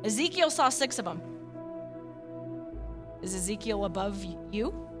 Ezekiel saw 6 of them. Is Ezekiel above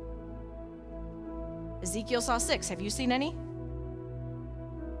you? Ezekiel saw 6. Have you seen any?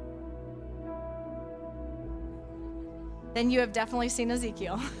 Then you have definitely seen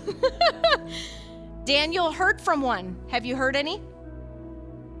Ezekiel. Daniel heard from one. Have you heard any?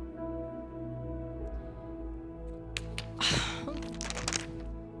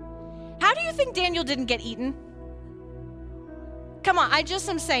 How do you think Daniel didn't get eaten? Come on, I just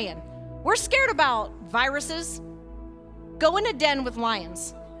am saying. We're scared about viruses. Go in a den with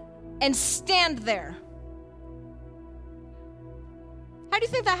lions. and stand there. How do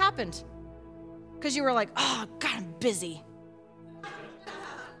you think that happened? Because you were like, oh, God, I'm busy.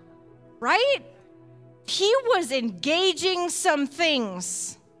 Right? He was engaging some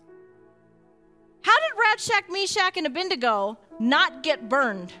things. How did Shadrach, Meshach, and Abednego not get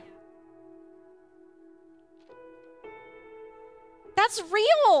burned? That's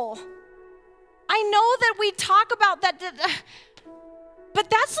real. I know that we talk about that, but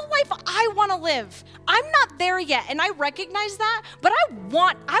that's the life I want to live. I'm not there yet, and I recognize that, but I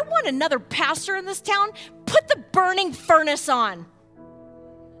want another pastor in this town. Put the burning furnace on.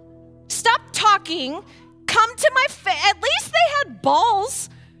 Stop talking. Come to my face. At least they had balls.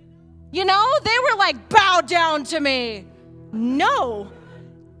 You know, they were like, bow down to me. No.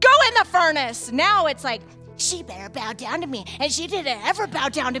 Go in the furnace. Now it's like, she better bow down to me. And she didn't ever bow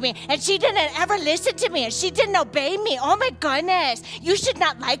down to me. And she didn't ever listen to me. And she didn't obey me. Oh my goodness. You should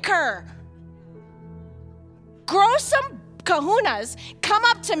not like her. Grow some kahunas. Come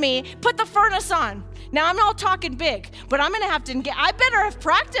up to me. Put the furnace on. Now I'm not talking big, but I'm going to have to engage. I better have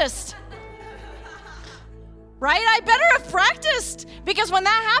practiced. Right? I better have practiced, because when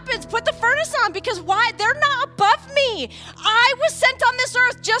that happens, put the furnace on, because why? They're not above me. I was sent on this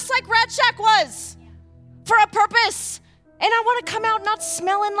earth just like Shadrach was, for a purpose. And I want to come out not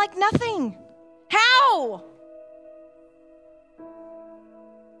smelling like nothing. How?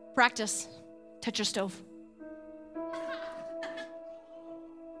 Practice. Touch your stove.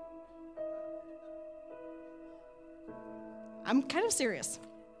 I'm kind of serious.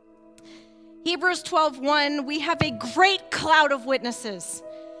 Hebrews 12:1, we have a great cloud of witnesses.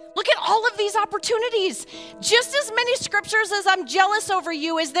 Look at all of these opportunities. Just as many scriptures as I'm jealous over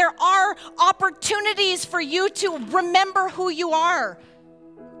you as there are opportunities for you to remember who you are.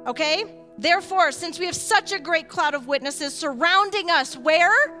 Okay? Therefore, since we have such a great cloud of witnesses surrounding us,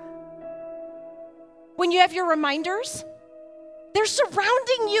 where? When you have your reminders, they're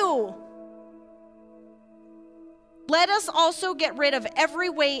surrounding you. Let us also get rid of every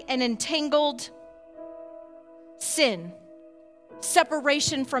weight and entangled sin,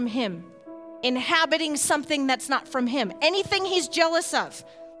 separation from him, inhabiting something that's not from him, anything he's jealous of.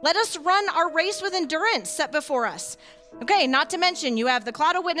 Let us run our race with endurance set before us. Okay, not to mention, you have the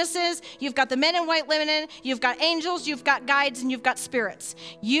cloud of witnesses, you've got the men in white linen, you've got angels, you've got guides, and you've got spirits.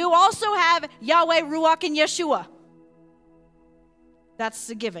 You also have Yahweh, Ruach, and Yeshua. That's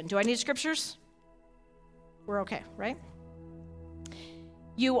a given. Do I need scriptures? We're okay, right?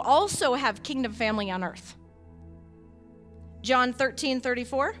 You also have kingdom family on earth. John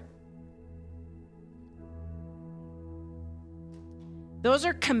 13:34. Those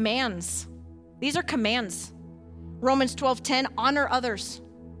are commands. These are commands. Romans 12:10, honor others.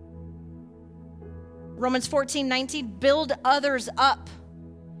 Romans 14:19, build others up.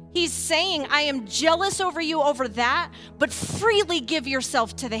 He's saying, I am jealous over you over that, but freely give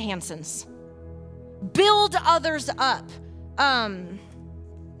yourself to the Hansons. Build others up.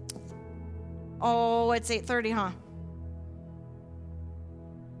 It's 8:30, huh?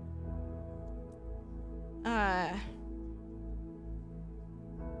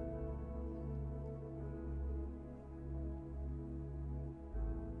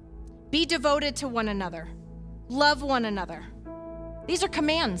 Be devoted to one another. Love one another. These are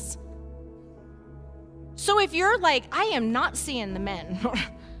commands. So if you're like, I am not seeing the men.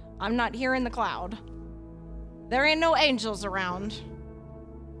 I'm not hearing the cloud. There ain't no angels around.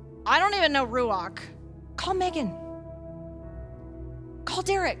 I don't even know Ruach. Call Megan. Call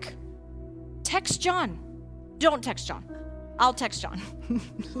Derek. Text John. Don't text John. I'll text John.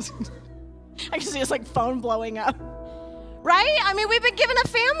 I can see his phone blowing up. Right? I mean, we've been given a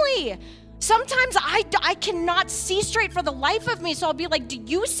family. Sometimes I cannot see straight for the life of me, so I'll be like, do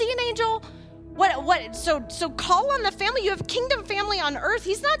you see an angel? What? So call on the family. You have kingdom family on earth.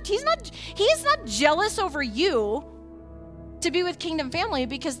 He is not jealous over you to be with kingdom family,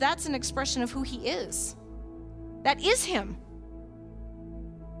 because that's an expression of who he is. That is him.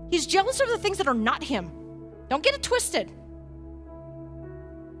 He's jealous over the things that are not him. Don't get it twisted.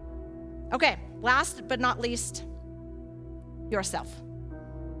 Okay, last but not least, yourself.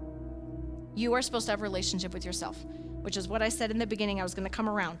 You are supposed to have a relationship with yourself, which is what I said in the beginning. I was going to come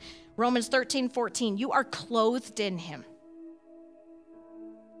around. Romans 13:14, you are clothed in him.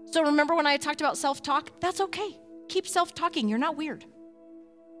 So remember when I talked about self-talk? That's okay. Keep self-talking. You're not weird.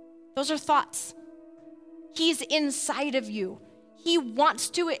 Those are thoughts. He's inside of you. He wants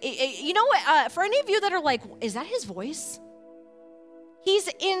to, you know what, for any of you that are like, is that his voice? He's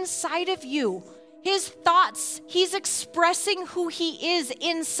inside of you. His thoughts, he's expressing who he is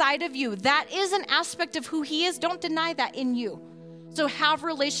inside of you. That is an aspect of who he is. Don't deny that in you. So have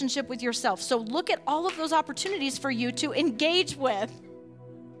relationship with yourself. So look at all of those opportunities for you to engage with,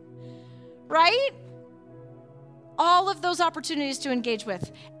 right? All of those opportunities to engage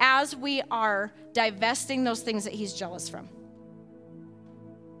with as we are divesting those things that he's jealous from.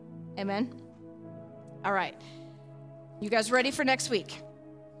 Amen? All right. You guys ready for next week?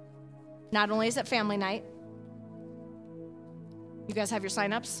 Not only is it family night, you guys have your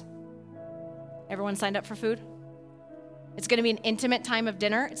sign-ups? Everyone signed up for food? It's going to be an intimate time of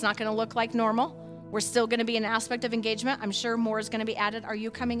dinner. It's not going to look like normal. We're still going to be an aspect of engagement. I'm sure more is going to be added. Are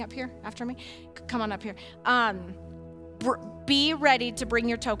you coming up here after me? Come on up here. Be ready to bring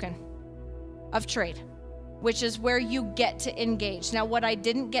your token of trade, which is where you get to engage. Now, what I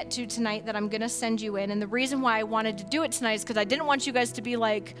didn't get to tonight that I'm going to send you in, and the reason why I wanted to do it tonight is because I didn't want you guys to be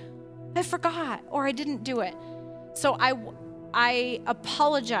like, I forgot, or I didn't do it. So I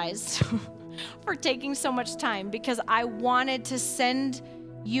apologize for taking so much time, because I wanted to send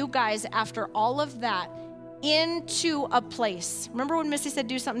you guys, after all of that, into a place. Remember when Missy said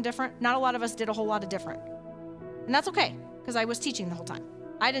do something different? Not a lot of us did a whole lot of different. And that's okay, because I was teaching the whole time.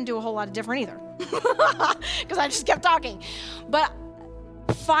 I didn't do a whole lot of different either, because I just kept talking. But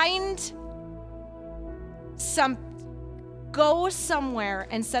go somewhere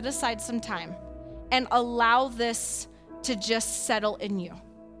and set aside some time and allow this to just settle in you.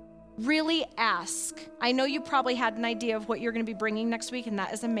 Really ask. I know you probably had an idea of what you're going to be bringing next week, and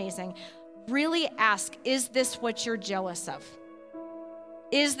that is amazing. Really ask, is this what you're jealous of?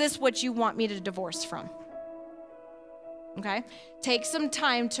 Is this what you want me to divorce from? Okay? Take some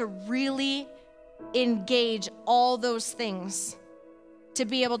time to really engage all those things to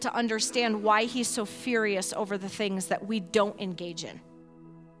be able to understand why he's so furious over the things that we don't engage in.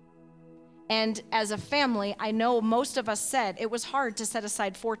 And as a family, I know most of us said it was hard to set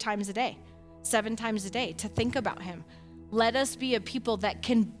aside 4 times a day, 7 times a day to think about him. Let us be a people that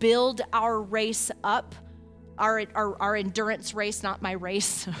can build our race up, our endurance race, not my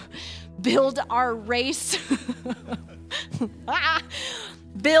race. Build our race.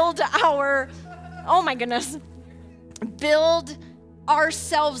 Build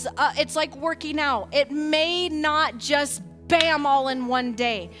ourselves up. It's like working out. It may not just bam all in one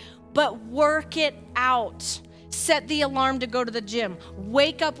day, but work it out. Set the alarm to go to the gym.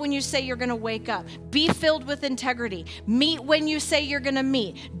 Wake up when you say you're going to wake up. Be filled with integrity. Meet when you say you're going to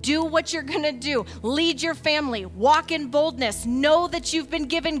meet. Do what you're going to do. Lead your family. Walk in boldness. Know that you've been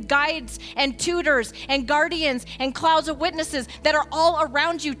given guides and tutors and guardians and clouds of witnesses that are all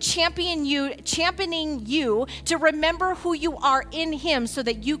around you, championing you to remember who you are in him, so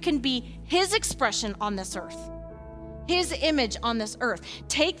that you can be his expression on this earth. His image on this earth.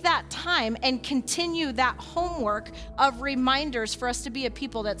 Take that time and continue that homework of reminders for us to be a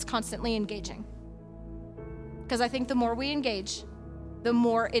people that's constantly engaging. Because I think the more we engage, the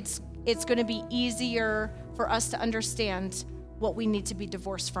more it's going to be easier for us to understand what we need to be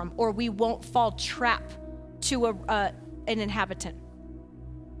divorced from, or we won't fall trap to an inhabitant.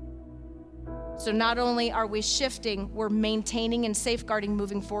 So not only are we shifting, we're maintaining and safeguarding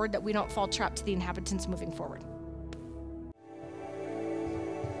moving forward, that we don't fall trap to the inhabitants moving forward.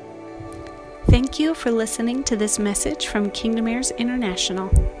 Thank you for listening to this message from Kingdom Heirs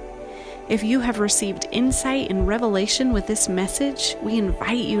International. If you have received insight and revelation with this message, we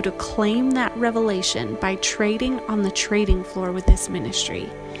invite you to claim that revelation by trading on the trading floor with this ministry.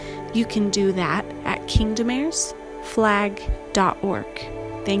 You can do that at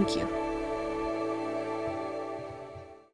kingdomheirsflag.org. Thank you.